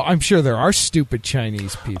 Although I'm sure there are stupid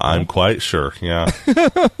Chinese people. I'm quite sure, yeah.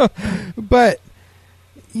 But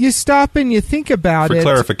you stop and you think about it. For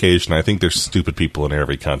clarification, I think there's stupid people in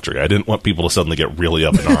every country. I didn't want people to suddenly get really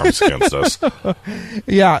up in arms against us.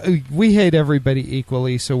 Yeah, we hate everybody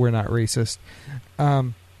equally, so we're not racist.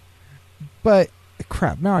 But,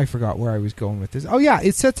 crap, now I forgot where I was going with this. Oh, yeah,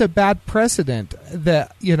 it sets a bad precedent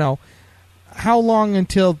that, how long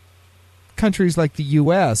until countries like the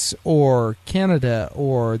U.S. or Canada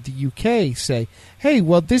or the UK say, hey,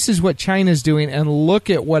 well, this is what China's doing, and look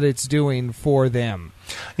at what it's doing for them.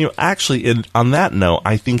 Actually, on that note,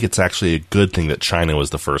 I think it's actually a good thing that China was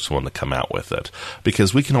the first one to come out with it.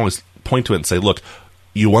 Because we can always point to it and say, look,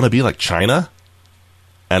 you want to be like China?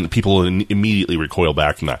 And people will immediately recoil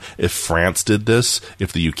back from that. If France did this,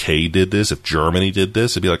 if the UK did this, if Germany did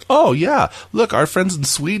this, it'd be like, oh, yeah, look, our friends in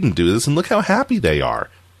Sweden do this, and look how happy they are.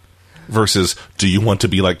 Versus, do you want to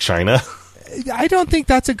be like China? I don't think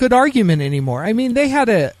that's a good argument anymore. I mean, they had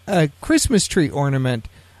a Christmas tree ornament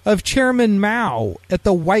of Chairman Mao at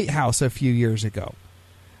the White House a few years ago.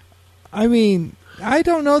 I mean, I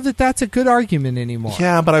don't know that that's a good argument anymore.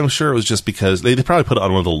 Yeah, but I'm sure it was just because they probably put it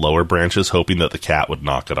on one of the lower branches hoping that the cat would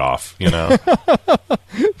knock it off,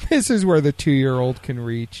 This is where the 2-year-old can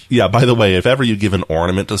reach. Yeah, by the way, if ever you give an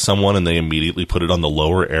ornament to someone and they immediately put it on the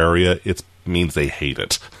lower area, it means they hate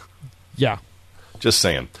it. Yeah. Just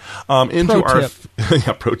saying.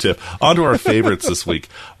 Pro tip. Onto our favorites this week.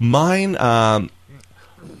 Mine,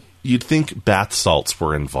 you'd think bath salts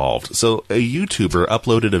were involved. So a YouTuber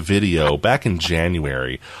uploaded a video back in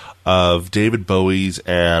January of David Bowie's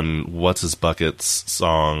and What's-His-Bucket's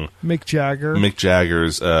song. Mick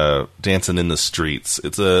Jagger's Dancing in the Streets.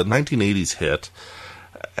 It's a 1980s hit.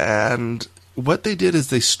 And what they did is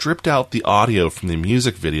they stripped out the audio from the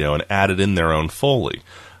music video and added in their own Foley.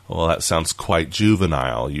 Well, that sounds quite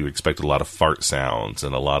juvenile. You expect a lot of fart sounds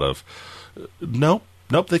and a lot of... Nope,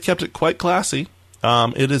 they kept it quite classy.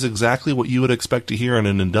 It is exactly what you would expect to hear in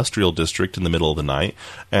an industrial district in the middle of the night,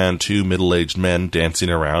 and two middle-aged men dancing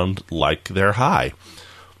around like they're high.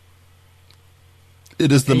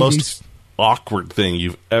 It is the 80s. Most awkward thing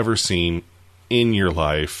you've ever seen in your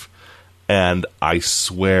life, and I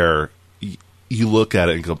swear... You look at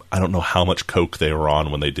it and go, I don't know how much coke they were on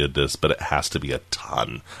when they did this, but it has to be a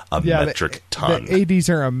ton, metric ton. The 80s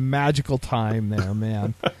are a magical time there,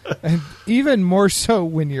 man. And even more so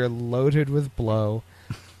when you're loaded with blow.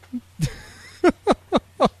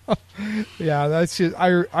 Yeah, that's just,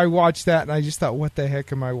 I watched that and I just thought, what the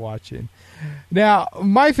heck am I watching? Now,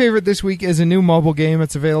 my favorite this week is a new mobile game.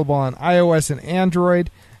 It's available on iOS and Android.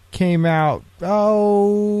 Came out, I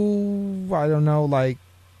don't know, like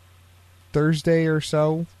Thursday or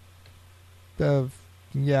so. Something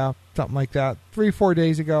like that. 3-4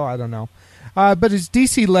 days ago, I don't know. But it's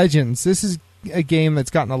DC Legends. This is a game that's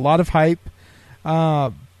gotten a lot of hype.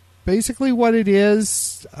 Basically what it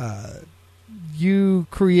is, you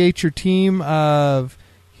create your team of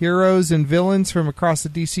heroes and villains from across the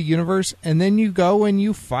DC universe, and then you go and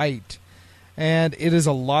you fight. And it is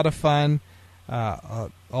a lot of fun.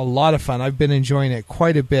 I've been enjoying it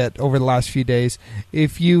quite a bit over the last few days.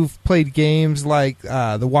 If you've played games like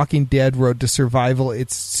The Walking Dead Road to Survival,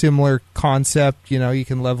 it's similar concept. You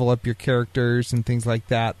can level up your characters and things like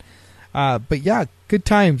that. But yeah, good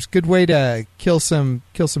times. Good way to kill some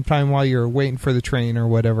time while you're waiting for the train or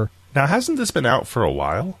whatever. Now, hasn't this been out for a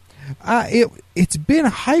while? It's been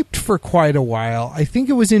hyped for quite a while. I think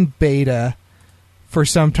it was in beta for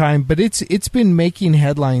some time, but it's been making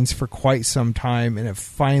headlines for quite some time, and it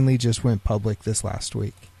finally just went public this last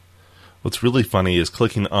week. What's really funny is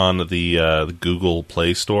clicking on the Google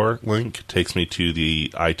Play Store link takes me to the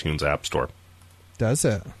iTunes App Store. Does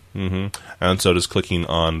it? Mm-hmm. And so does clicking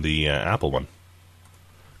on the Apple one.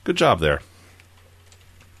 Good job there.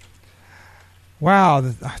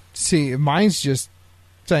 Wow. See, mine's just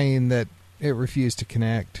saying that it refused to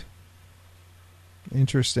connect.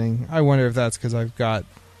 Interesting. I wonder if that's because I've got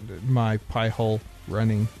my Pi-hole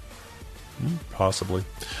running. Possibly.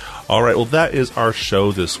 All right, well, that is our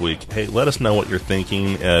show this week. Hey, let us know what you're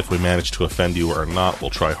thinking. If we manage to offend you or not, we'll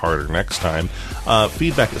try harder next time.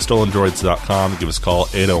 Feedback at stolendroids.com. Give us a call,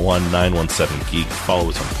 801-917-GEEK. Follow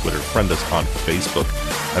us on Twitter. Friend us on Facebook.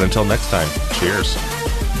 And until next time, cheers.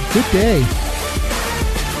 Good day.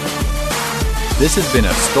 This has been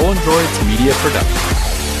a Stolen Droids Media Production.